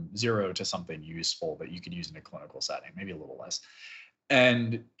go from zero to something useful that you could use in a clinical setting, maybe a little less.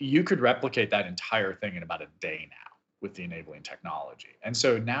 And you could replicate that entire thing in about a day now with the enabling technology. And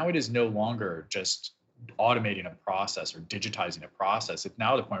so now it is no longer just automating a process or digitizing a process. It's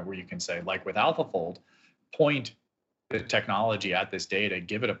now the point where you can say, like with AlphaFold, point the technology at this data,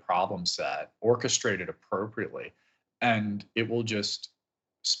 give it a problem set, orchestrate it appropriately, and it will just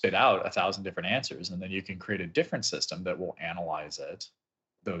spit out 1,000 different answers. And then you can create a different system that will analyze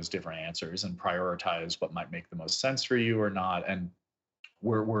those different answers and prioritize what might make the most sense for you or not. And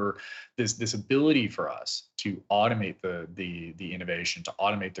we're this ability for us to automate the innovation, to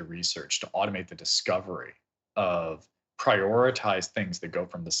automate the research, to automate the discovery of prioritize things that go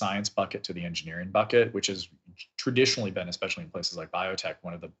from the science bucket to the engineering bucket, which has traditionally been, especially in places like biotech,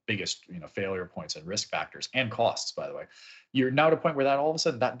 one of the biggest failure points and risk factors and costs, by the way. You're now at a point where that all of a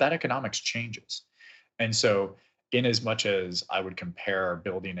sudden that economics changes. And so in as much as I would compare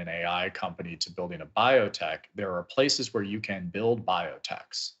building an AI company to building a biotech, there are places where you can build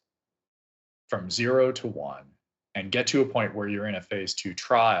biotechs from 0 to 1 and get to a point where you're in a phase 2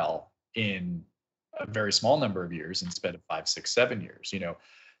 trial in a very small number of years instead of 5, 6, 7 years.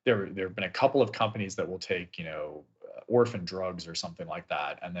 There have been a couple of companies that will take, orphan drugs or something like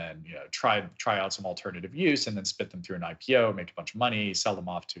that, and then try out some alternative use, and then spit them through an IPO, make a bunch of money, sell them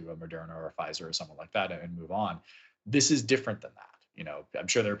off to a Moderna or a Pfizer or someone like that, and move on. This is different than that. I'm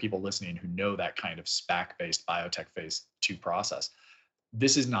sure there are people listening who know that kind of SPAC-based biotech phase 2 process.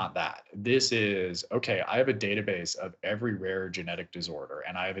 This is not that. This is, okay, I have a database of every rare genetic disorder,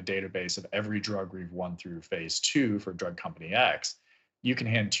 and I have a database of every drug we've won through phase 2 for drug company X. You can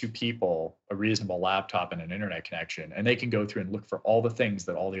hand 2 people a reasonable laptop and an internet connection, and they can go through and look for all the things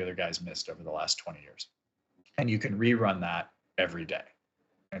that all the other guys missed over the last 20 years. And you can rerun that every day.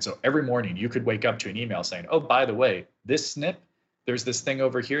 And so every morning you could wake up to an email saying, oh, by the way, this SNP, there's this thing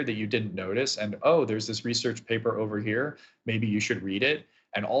over here that you didn't notice. And oh, there's this research paper over here. Maybe you should read it.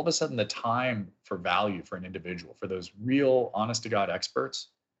 And all of a sudden the time for value for an individual, for those real honest to God experts,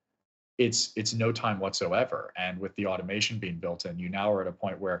 it's no time whatsoever. And with the automation being built in, you now are at a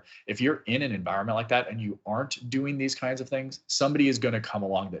point where if you're in an environment like that and you aren't doing these kinds of things, somebody is going to come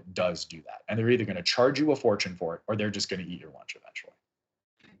along that does do that. And they're either going to charge you a fortune for it, or they're just going to eat your lunch eventually.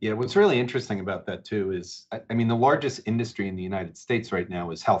 Yeah, what's really interesting about that too is, I mean, the largest industry in the United States right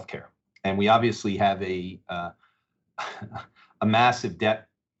now is healthcare. And we obviously have a massive debt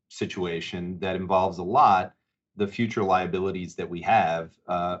situation that involves a lot the future liabilities that we have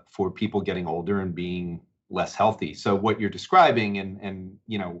for people getting older and being less healthy. So what you're describing, and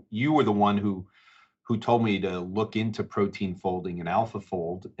you were the one who told me to look into protein folding and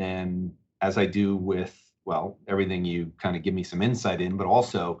AlphaFold, and as I do with everything you kind of give me some insight in, but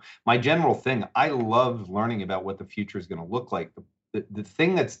also my general thing, I love learning about what the future is going to look like. The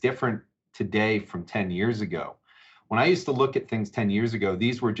thing that's different today from 10 years ago. When I used to look at things 10 years ago,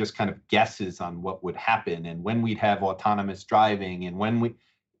 these were just kind of guesses on what would happen and when we'd have autonomous driving. And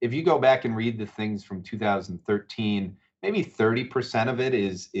if you go back and read the things from 2013, maybe 30% of it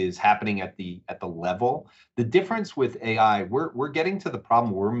is happening at the level. The difference with AI, we're getting to the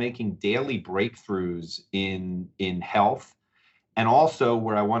problem where we're making daily breakthroughs in health. And also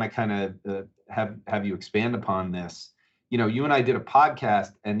where I want to kind of have you expand upon this. You and I did a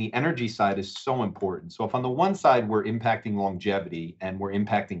podcast, and the energy side is so important. So if on the one side, we're impacting longevity and we're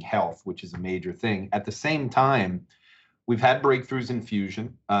impacting health, which is a major thing, at the same time, we've had breakthroughs in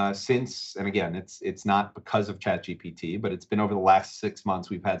fusion since, and again, it's not because of ChatGPT, but it's been over the last 6 months,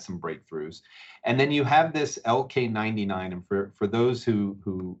 we've had some breakthroughs. And then you have this LK99, and for those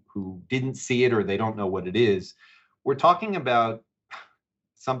who didn't see it or they don't know what it is, we're talking about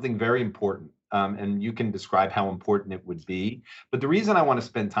something very important. And you can describe how important it would be. But the reason I want to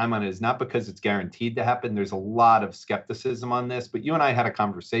spend time on it is not because it's guaranteed to happen. There's a lot of skepticism on this, but you and I had a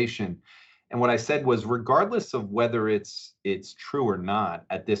conversation. And what I said was, regardless of whether it's true or not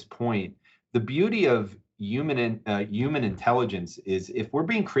at this point, the beauty of human intelligence is if we're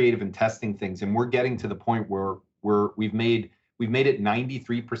being creative and testing things and we're getting to the point where we've We've made it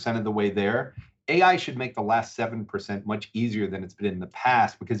 93% of the way there. AI should make the last 7% much easier than it's been in the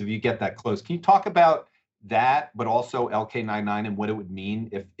past, because if you get that close, can you talk about that, but also LK99 and what it would mean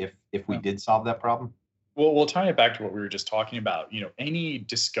if we did solve that problem? Well, we'll tie it back to what we were just talking about. Any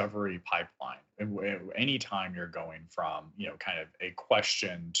discovery pipeline, any time you're going from, kind of a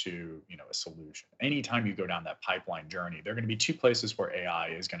question to, a solution, anytime you go down that pipeline journey, there are going to be two places where AI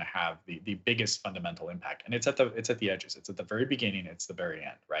is going to have the biggest fundamental impact. And it's at the edges. It's at the very beginning. It's the very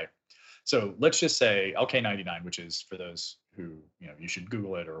end, right? So let's just say LK99, which is, for those who, you should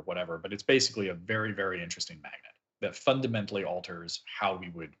Google it or whatever, but it's basically a very, very interesting magnet that fundamentally alters how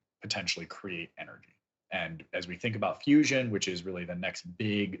we would potentially create energy. And as we think about fusion, which is really the next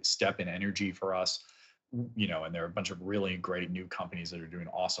big step in energy for us, and there are a bunch of really great new companies that are doing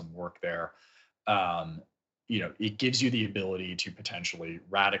awesome work there. It gives you the ability to potentially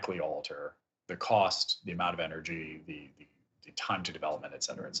radically alter the cost, the amount of energy, the time to development, et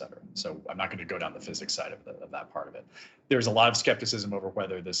cetera, et cetera. So I'm not going to go down the physics side of that part of it. There's a lot of skepticism over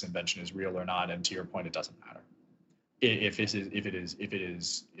whether this invention is real or not. And to your point, it doesn't matter. If it's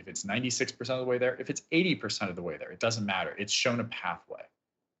 96% of the way there, if it's 80% of the way there, it doesn't matter. It's shown a pathway,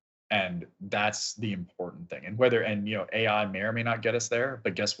 and that's the important thing. And AI may or may not get us there,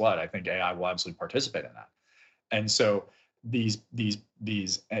 but guess what? I think AI will absolutely participate in that. And so these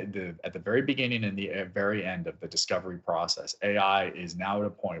at the very beginning and the very end of the discovery process, AI is now at a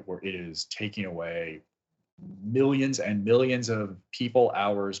point where it is taking away millions and millions of people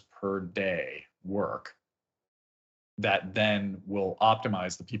hours per day work that then will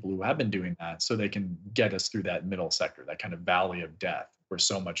optimize the people who have been doing that so they can get us through that middle sector, that kind of valley of death where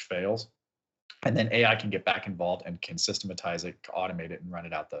so much fails. And then AI can get back involved and can systematize it, automate it, and run it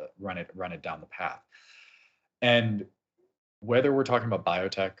down the path. And whether we're talking about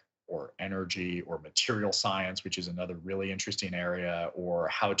biotech or energy or material science, which is another really interesting area, or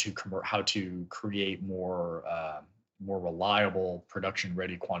how to create more reliable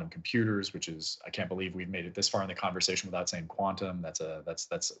production-ready quantum computers, which is, I can't believe we've made it this far in the conversation without saying quantum.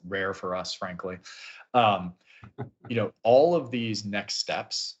 That's rare for us, frankly. All of these next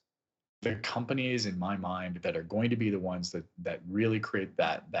steps, the companies in my mind that are going to be the ones that really create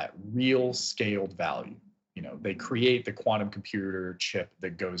that real scaled value. They create the quantum computer chip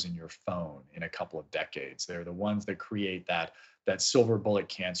that goes in your phone in a couple of decades. They're the ones that create that silver bullet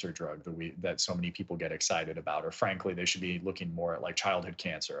cancer drug that so many people get excited about, or frankly, they should be looking more at like childhood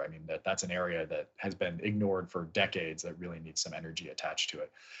cancer. I mean, that's an area that has been ignored for decades that really needs some energy attached to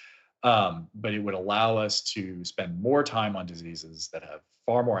it. But it would allow us to spend more time on diseases that have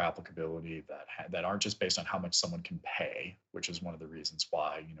far more applicability, that aren't just based on how much someone can pay, which is one of the reasons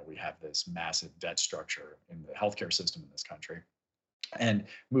why we have this massive debt structure in the healthcare system in this country, and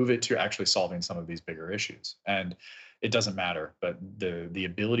move it to actually solving some of these bigger issues. And it doesn't matter, but the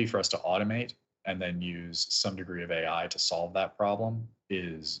ability for us to automate and then use some degree of AI to solve that problem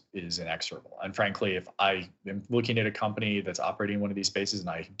is inexorable. And frankly, if I am looking at a company that's operating in one of these spaces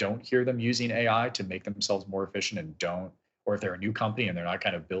and I don't hear them using AI to make themselves more efficient or if they're a new company and they're not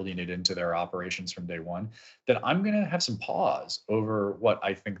kind of building it into their operations from day one, then I'm going to have some pause over what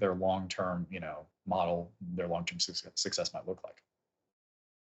I think their long-term, model, their long-term success might look like.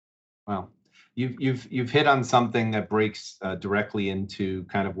 Wow. You've hit on something that breaks directly into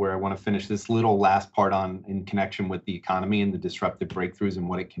kind of where I want to finish this little last part on, in connection with the economy and the disruptive breakthroughs and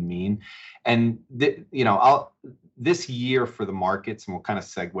what it can mean. And this year for the markets, and we'll kind of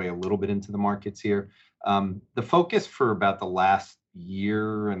segue a little bit into the markets here. The focus for about the last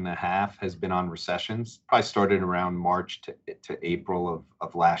year and a half has been on recessions. Probably started around March to April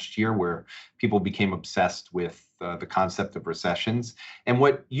of last year, where people became obsessed with the concept of recessions. And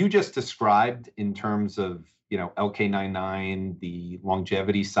what you just described in terms of LK99, the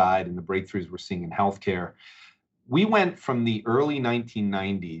longevity side, and the breakthroughs we're seeing in healthcare, we went from the early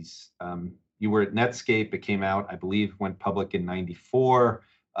 1990s. You were at Netscape. It came out, I believe, went public in '94.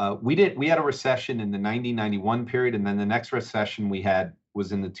 We had a recession in the 90-91 period, and then the next recession we had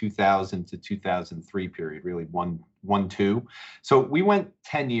was in the 2000 to 2003 period, really 1-2. So we went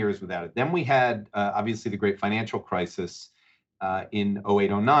 10 years without it. Then we had obviously the great financial crisis in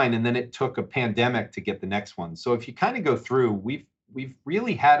 08-09, and then it took a pandemic to get the next one. So if you kind of go through, we've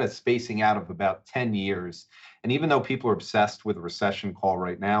really had a spacing out of about 10 years. And even though people are obsessed with a recession call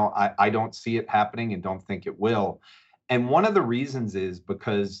right now, I don't see it happening and don't think it will. And one of the reasons is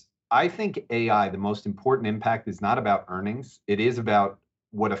because I think AI, the most important impact is not about earnings. It is about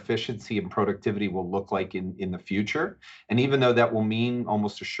what efficiency and productivity will look like in the future. And even though that will mean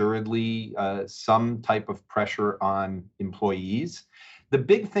almost assuredly some type of pressure on employees, the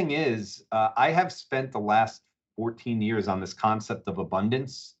big thing is I have spent the last 14 years on this concept of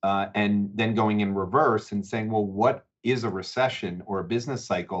abundance, and then going in reverse and saying, well, what is a recession or a business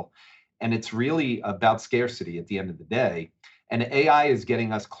cycle? And it's really about scarcity at the end of the day. And AI is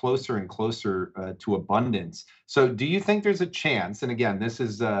getting us closer and closer to abundance. So do you think there's a chance, and again, this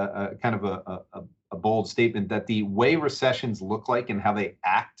is a kind of a bold statement, that the way recessions look like and how they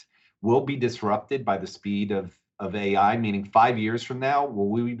act will be disrupted by the speed of AI, meaning 5 years from now, will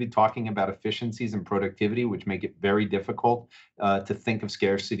we be talking about efficiencies and productivity, which make it very difficult to think of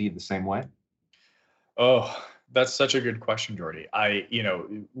scarcity the same way? Oh, that's such a good question, Jordy.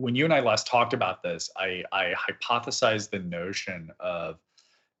 When you and I last talked about this, I hypothesized the notion of,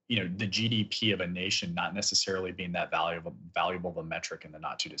 the GDP of a nation not necessarily being that valuable of a metric in the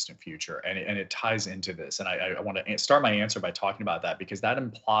not too distant future. And it ties into this. And I want to start my answer by talking about that, because that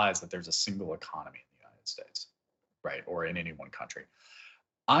implies that there's a single economy in the United States, right? Or in any one country.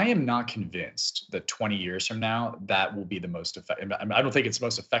 I am not convinced that 20 years from now that will be the most effective. I don't think it's the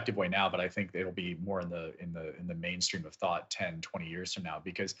most effective way now, but I think it'll be more in the mainstream of thought 10, 20 years from now,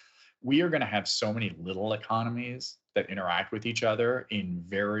 because we are going to have so many little economies that interact with each other in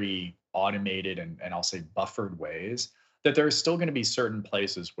very automated and I'll say buffered ways, that there are still going to be certain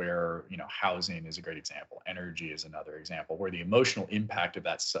places where, housing is a great example, energy is another example, where the emotional impact of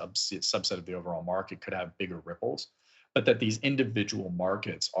that subset of the overall market could have bigger ripples, but that these individual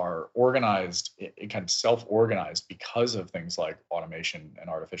markets are organized, kind of self-organized because of things like automation and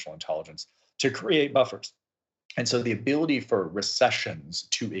artificial intelligence to create buffers. And so the ability for recessions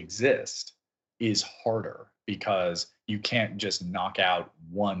to exist is harder, because you can't just knock out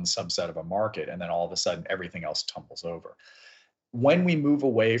one subset of a market and then all of a sudden everything else tumbles over. When we move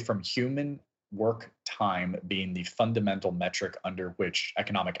away from human work time being the fundamental metric under which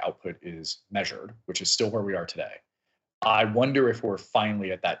economic output is measured, which is still where we are today, I wonder if we're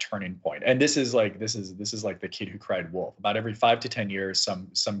finally at that turning point. And this is like the kid who cried wolf. About every 5 to 10 years,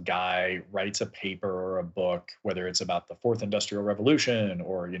 some guy writes a paper or a book, whether it's about the fourth industrial revolution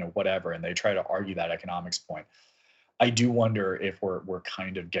or whatever, and they try to argue that economics point. I do wonder if we're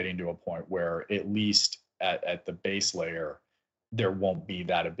kind of getting to a point where, at least at the base layer, there won't be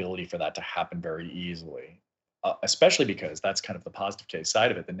that ability for that to happen very easily. Especially because that's kind of the positive case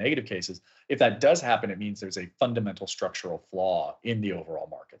side of it. The negative case is, if that does happen, it means there's a fundamental structural flaw in the overall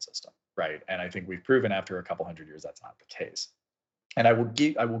market system, right? And I think we've proven after a couple hundred years that's not the case. And I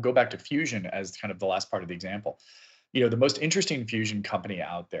will go back to fusion as kind of the last part of the example. The most interesting fusion company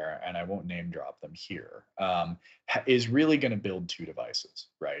out there, and I won't name drop them here, is really going to build two devices,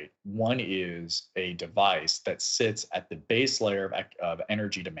 right? One is a device that sits at the base layer of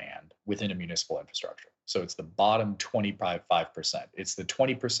energy demand within a municipal infrastructure. So it's the bottom 25%. It's the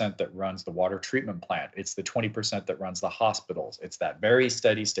 20% that runs the water treatment plant. It's the 20% that runs the hospitals. It's that very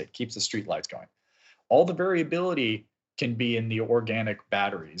steady state, keeps the street lights going. All the variability can be in the organic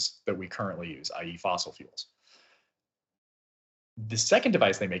batteries that we currently use, i.e. fossil fuels. The second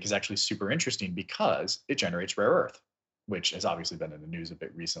device they make is actually super interesting because it generates rare earth, which has obviously been in the news a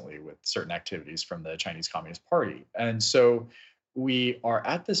bit recently with certain activities from the Chinese Communist Party. And so we are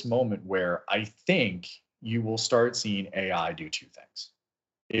at this moment where I think you will start seeing AI do two things.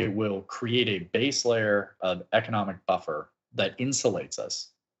 It will create a base layer of economic buffer that insulates us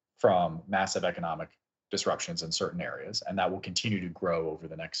from massive economic disruptions in certain areas, and that will continue to grow over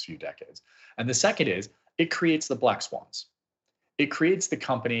the next few decades. And the second is, it creates the black swans. It creates the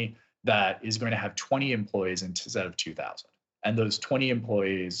company that is going to have 20 employees instead of 2,000. And those 20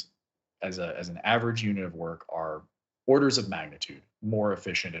 employees as an average unit of work are orders of magnitude more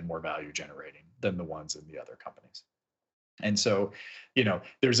efficient and more value generating than the ones in the other companies. And so,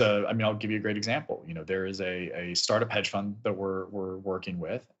 I'll give you a great example. There is a startup hedge fund that we're working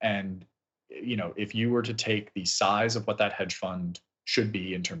with. And, if you were to take the size of what that hedge fund should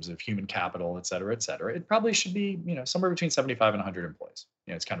be in terms of human capital, et cetera, it probably should be, somewhere between 75 and 100 employees.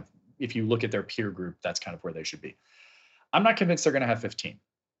 It's kind of, if you look at their peer group, that's kind of where they should be. I'm not convinced they're going to have 15.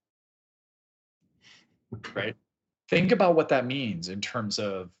 Right? Think about what that means in terms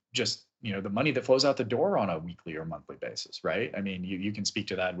of just, the money that flows out the door on a weekly or monthly basis, right? I mean, you can speak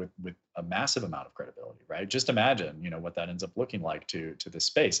to that with a massive amount of credibility, right? Just imagine, what that ends up looking like to this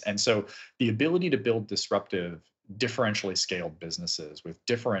space. And so the ability to build disruptive, differentially scaled businesses with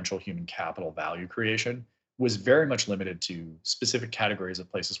differential human capital value creation was very much limited to specific categories of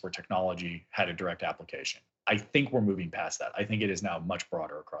places where technology had a direct application. I think we're moving past that. I think it is now much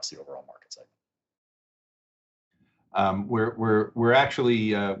broader across the overall market segment. We're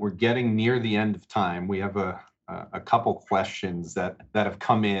actually we're getting near the end of time. We have a couple questions that have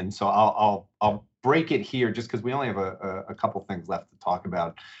come in, so I'll break it here just because we only have a couple things left to talk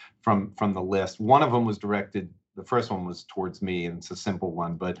about from the list. One of them was directed the first one was towards me, and it's a simple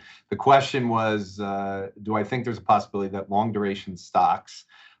one. But the question was, do I think there's a possibility that long duration stocks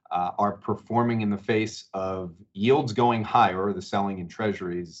are performing in the face of yields going higher, the selling in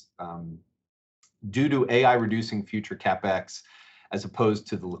treasuries, due to AI reducing future capex, as opposed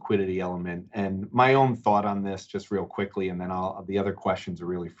to the liquidity element? And my own thought on this, just real quickly, and then the other questions are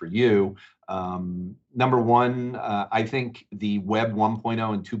really for you. Number one, I think the Web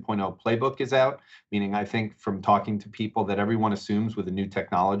 1.0 and 2.0 playbook is out, meaning I think from talking to people that everyone assumes with a new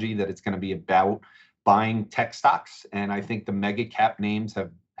technology that it's going to be about buying tech stocks. And I think the mega cap names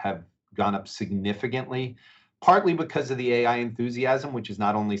have gone up significantly, partly because of the AI enthusiasm, which is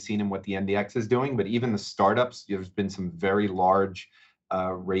not only seen in what the NDX is doing, but even the startups. There's been some very large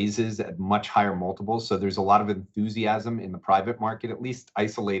raises at much higher multiples. So there's a lot of enthusiasm in the private market, at least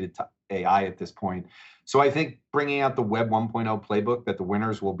isolated to AI at this point. So I think bringing out the Web 1.0 playbook, that the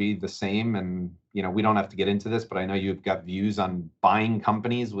winners will be the same. And, we don't have to get into this, but I know you've got views on buying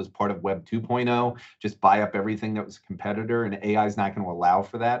companies was part of Web 2.0, just buy up everything that was a competitor. And AI is not going to allow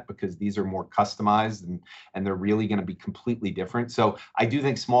for that, because these are more customized and they're really going to be completely different. So I do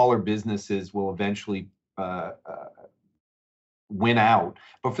think smaller businesses will eventually win out.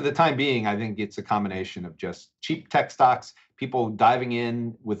 But for the time being, I think it's a combination of just cheap tech stocks, people diving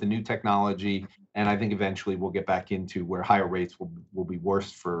in with the new technology, and I think eventually we'll get back into where higher rates will be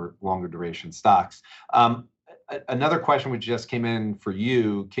worse for longer duration stocks. Another question which just came in for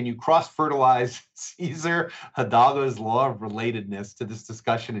you: can you cross-fertilize Cesar Hidalgo's law of relatedness to this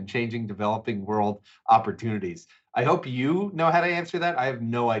discussion in changing developing world opportunities? I hope you know how to answer that. I have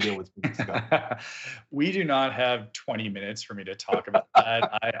no idea what's being discussed. We do not have 20 minutes for me to talk about that.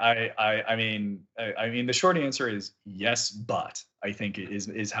 I mean, the short answer is yes, but I think it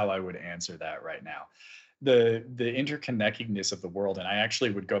is how I would answer that right now. The interconnectedness of the world, and I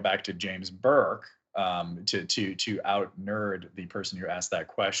actually would go back to James Burke to out nerd the person who asked that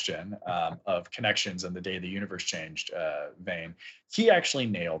question of connections and the day the universe changed vein. He actually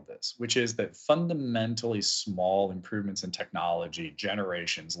nailed this, which is that fundamentally small improvements in technology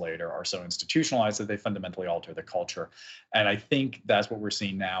generations later are so institutionalized that they fundamentally alter the culture. And I think that's what we're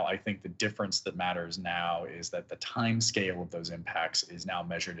seeing now. I think the difference that matters now is that the time scale of those impacts is now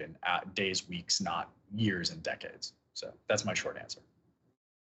measured in days, weeks, not years and decades. So that's my short answer.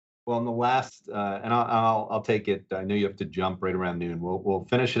 Well, in the last, and I'll take it. I know you have to jump right around noon. We'll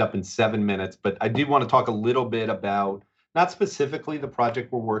finish it up in 7 minutes, but I did want to talk a little bit about not specifically the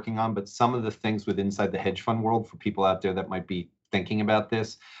project we're working on, but some of the things with inside the hedge fund world for people out there that might be thinking about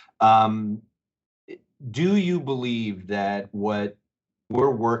this. Do you believe that what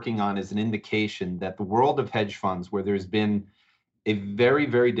we're working on is an indication that the world of hedge funds, where there's been a very,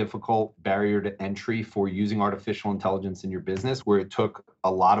 very difficult barrier to entry for using artificial intelligence in your business, where it took a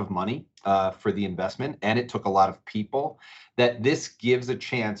lot of money for the investment and it took a lot of people, that this gives a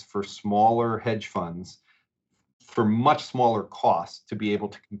chance for smaller hedge funds for much smaller costs to be able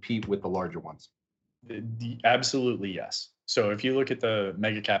to compete with the larger ones? Absolutely, yes. So if you look at the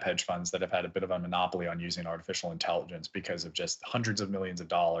mega cap hedge funds that have had a bit of a monopoly on using artificial intelligence because of just hundreds of millions of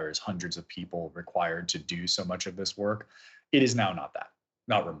dollars, hundreds of people required to do so much of this work, it is now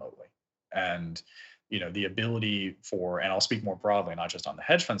not remotely. And, the ability for, and I'll speak more broadly, not just on the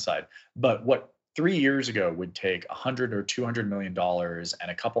hedge fund side, but what 3 years ago would take $100 or $200 million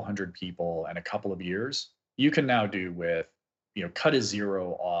and a couple hundred people and a couple of years, you can now do with, cut a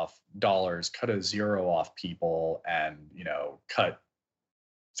zero off dollars, cut a zero off people, and, cut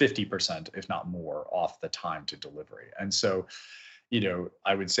 50%, if not more, off the time to delivery. And so,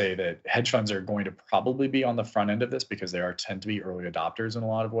 I would say that hedge funds are going to probably be on the front end of this because they tend to be early adopters in a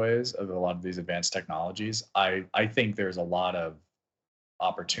lot of ways of a lot of these advanced technologies. I think there's a lot of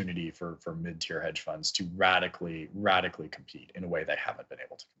opportunity for mid-tier hedge funds to radically compete in a way they haven't been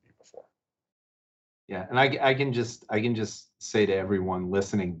able to compete before. Yeah, and I can just say to everyone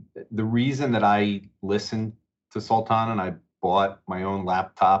listening, the reason that I listened to Sultan and I bought my own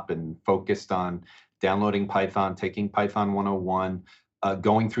laptop and focused on downloading Python, taking Python 101,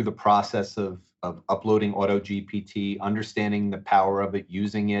 going through the process of uploading AutoGPT, understanding the power of it,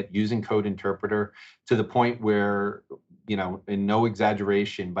 using Code Interpreter, to the point where, in no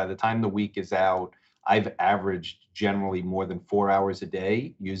exaggeration, by the time the week is out, I've averaged generally more than 4 hours a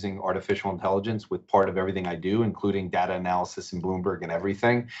day using artificial intelligence with part of everything I do, including data analysis in Bloomberg and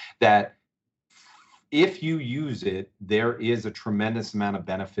everything, that if you use it, there is a tremendous amount of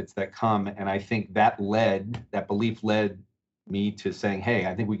benefits that come. And I think that belief led me to saying, hey,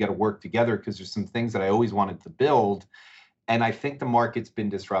 I think we got to work together, because there's some things that I always wanted to build. And I think the market's been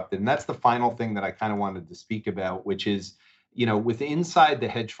disrupted. And that's the final thing that I kind of wanted to speak about, which is with inside the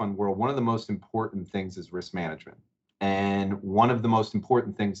hedge fund world, one of the most important things is risk management. And one of the most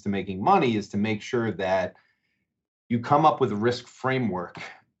important things to making money is to make sure that you come up with a risk framework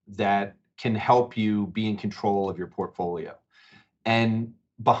that can help you be in control of your portfolio. And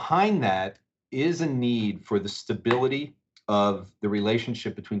behind that is a need for the stability of the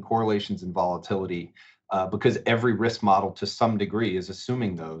relationship between correlations and volatility, because every risk model to some degree is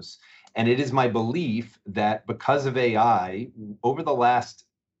assuming those. And it is my belief that because of AI, over the last,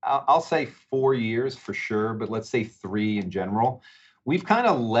 I'll say 4 years for sure, but let's say 3 in general, we've kind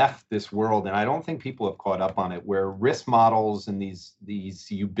of left this world, and I don't think people have caught up on it, where risk models and these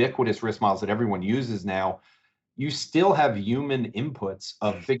ubiquitous risk models that everyone uses now, you still have human inputs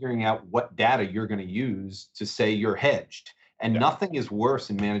of figuring out what data you're going to use to say you're hedged. And nothing is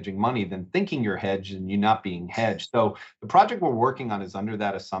worse in managing money than thinking you're hedged and you not being hedged. So the project we're working on is under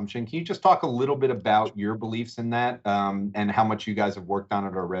that assumption. Can you just talk a little bit about your beliefs in that, and how much you guys have worked on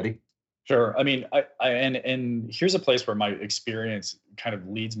it already? Sure. I mean, and here's a place where my experience kind of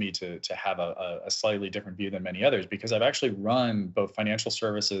leads me to have a slightly different view than many others, because I've actually run both financial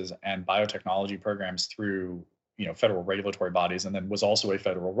services and biotechnology programs through federal regulatory bodies, and then was also a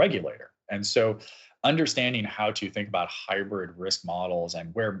federal regulator. And so understanding how to think about hybrid risk models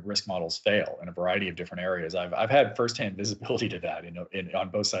and where risk models fail in a variety of different areas, I've had firsthand visibility to that on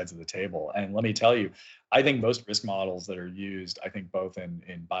both sides of the table. And let me tell you, I think most risk models that are used, I think both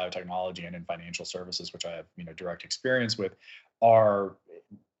in biotechnology and in financial services, which I have direct experience with, are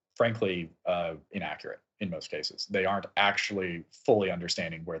frankly inaccurate in most cases. They aren't actually fully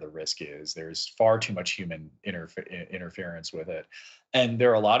understanding where the risk is. There's far too much human interference with it. And there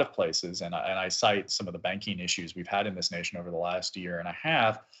are a lot of places, and I cite some of the banking issues we've had in this nation over the last year and a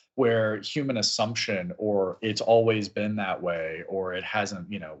half, where human assumption, or it's always been that way, or it hasn't,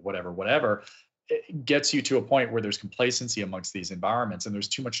 whatever, it gets you to a point where there's complacency amongst these environments, and there's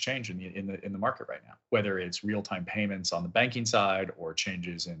too much change in the market right now, whether it's real-time payments on the banking side or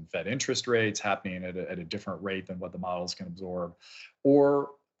changes in Fed interest rates happening at a different rate than what the models can absorb,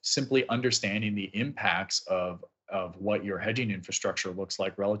 or simply understanding the impacts of what your hedging infrastructure looks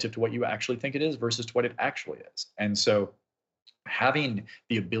like relative to what you actually think it is versus to what it actually is. And so having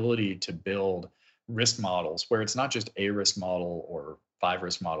the ability to build risk models where it's not just a risk model or 5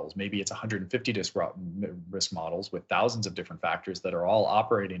 risk models, maybe it's 150 risk models with thousands of different factors that are all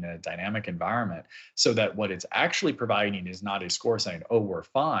operating in a dynamic environment, so that what it's actually providing is not a score saying, oh, we're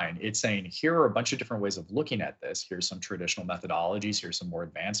fine. It's saying, here are a bunch of different ways of looking at this. Here's some traditional methodologies. Here's some more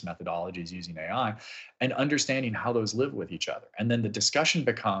advanced methodologies using AI, and understanding how those live with each other. And then the discussion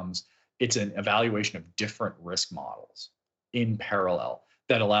becomes, it's an evaluation of different risk models in parallel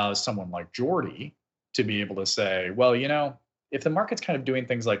that allows someone like Jordy to be able to say, well, if the market's kind of doing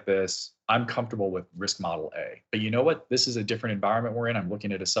things like this, I'm comfortable with risk model A. But you know what? This is a different environment we're in. I'm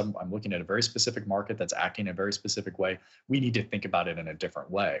looking at a very specific market that's acting in a very specific way. We need to think about it in a different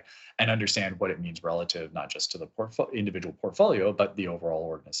way and understand what it means relative, not just to the individual portfolio, but the overall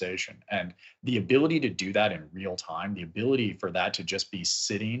organization. And the ability to do that in real time, the ability for that to just be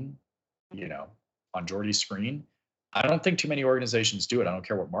sitting, on Jordy's screen, I don't think too many organizations do it. I don't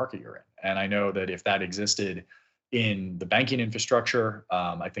care what market you're in. And I know that if that existed in the banking infrastructure,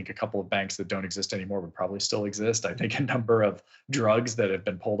 I think a couple of banks that don't exist anymore would probably still exist. I think a number of drugs that have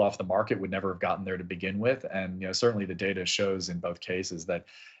been pulled off the market would never have gotten there to begin with. And certainly the data shows in both cases that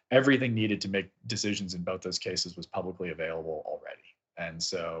everything needed to make decisions in both those cases was publicly available already. And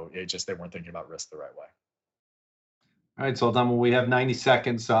so they weren't thinking about risk the right way. All right, Sultan, well, we have 90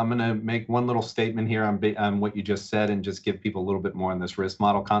 seconds, so I'm going to make one little statement here on what you just said and just give people a little bit more on this risk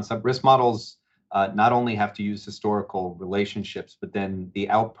model concept. Risk models not only have to use historical relationships, but then the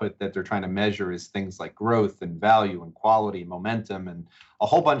output that they're trying to measure is things like growth and value and quality, momentum, and a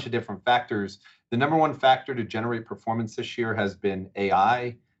whole bunch of different factors. The number one factor to generate performance this year has been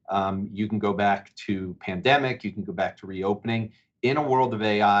AI. You can go back to pandemic, you can go back to reopening. In a world of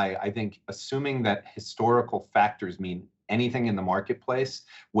AI, I think assuming that historical factors mean anything in the marketplace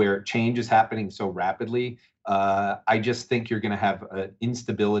where change is happening so rapidly, I just think you're going to have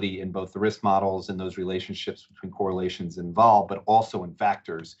instability in both the risk models and those relationships between correlations involved, but also in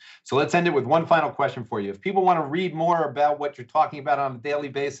factors. So let's end it with one final question for you. If people want to read more about what you're talking about on a daily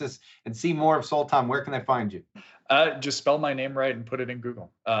basis and see more of Sultan, where can they find you? Just spell my name right and put it in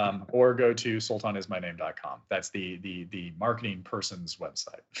Google, or go to sultanismyname.com. That's the marketing person's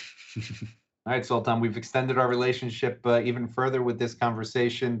website. All right, Sultan, we've extended our relationship even further with this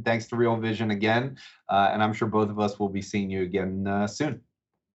conversation. Thanks to Real Vision again. And I'm sure both of us will be seeing you again soon.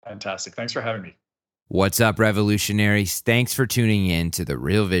 Fantastic. Thanks for having me. What's up, revolutionaries? Thanks for tuning in to the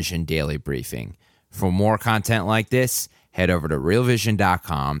Real Vision Daily Briefing. For more content like this, head over to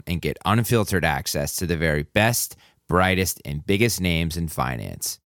realvision.com and get unfiltered access to the very best, brightest, and biggest names in finance.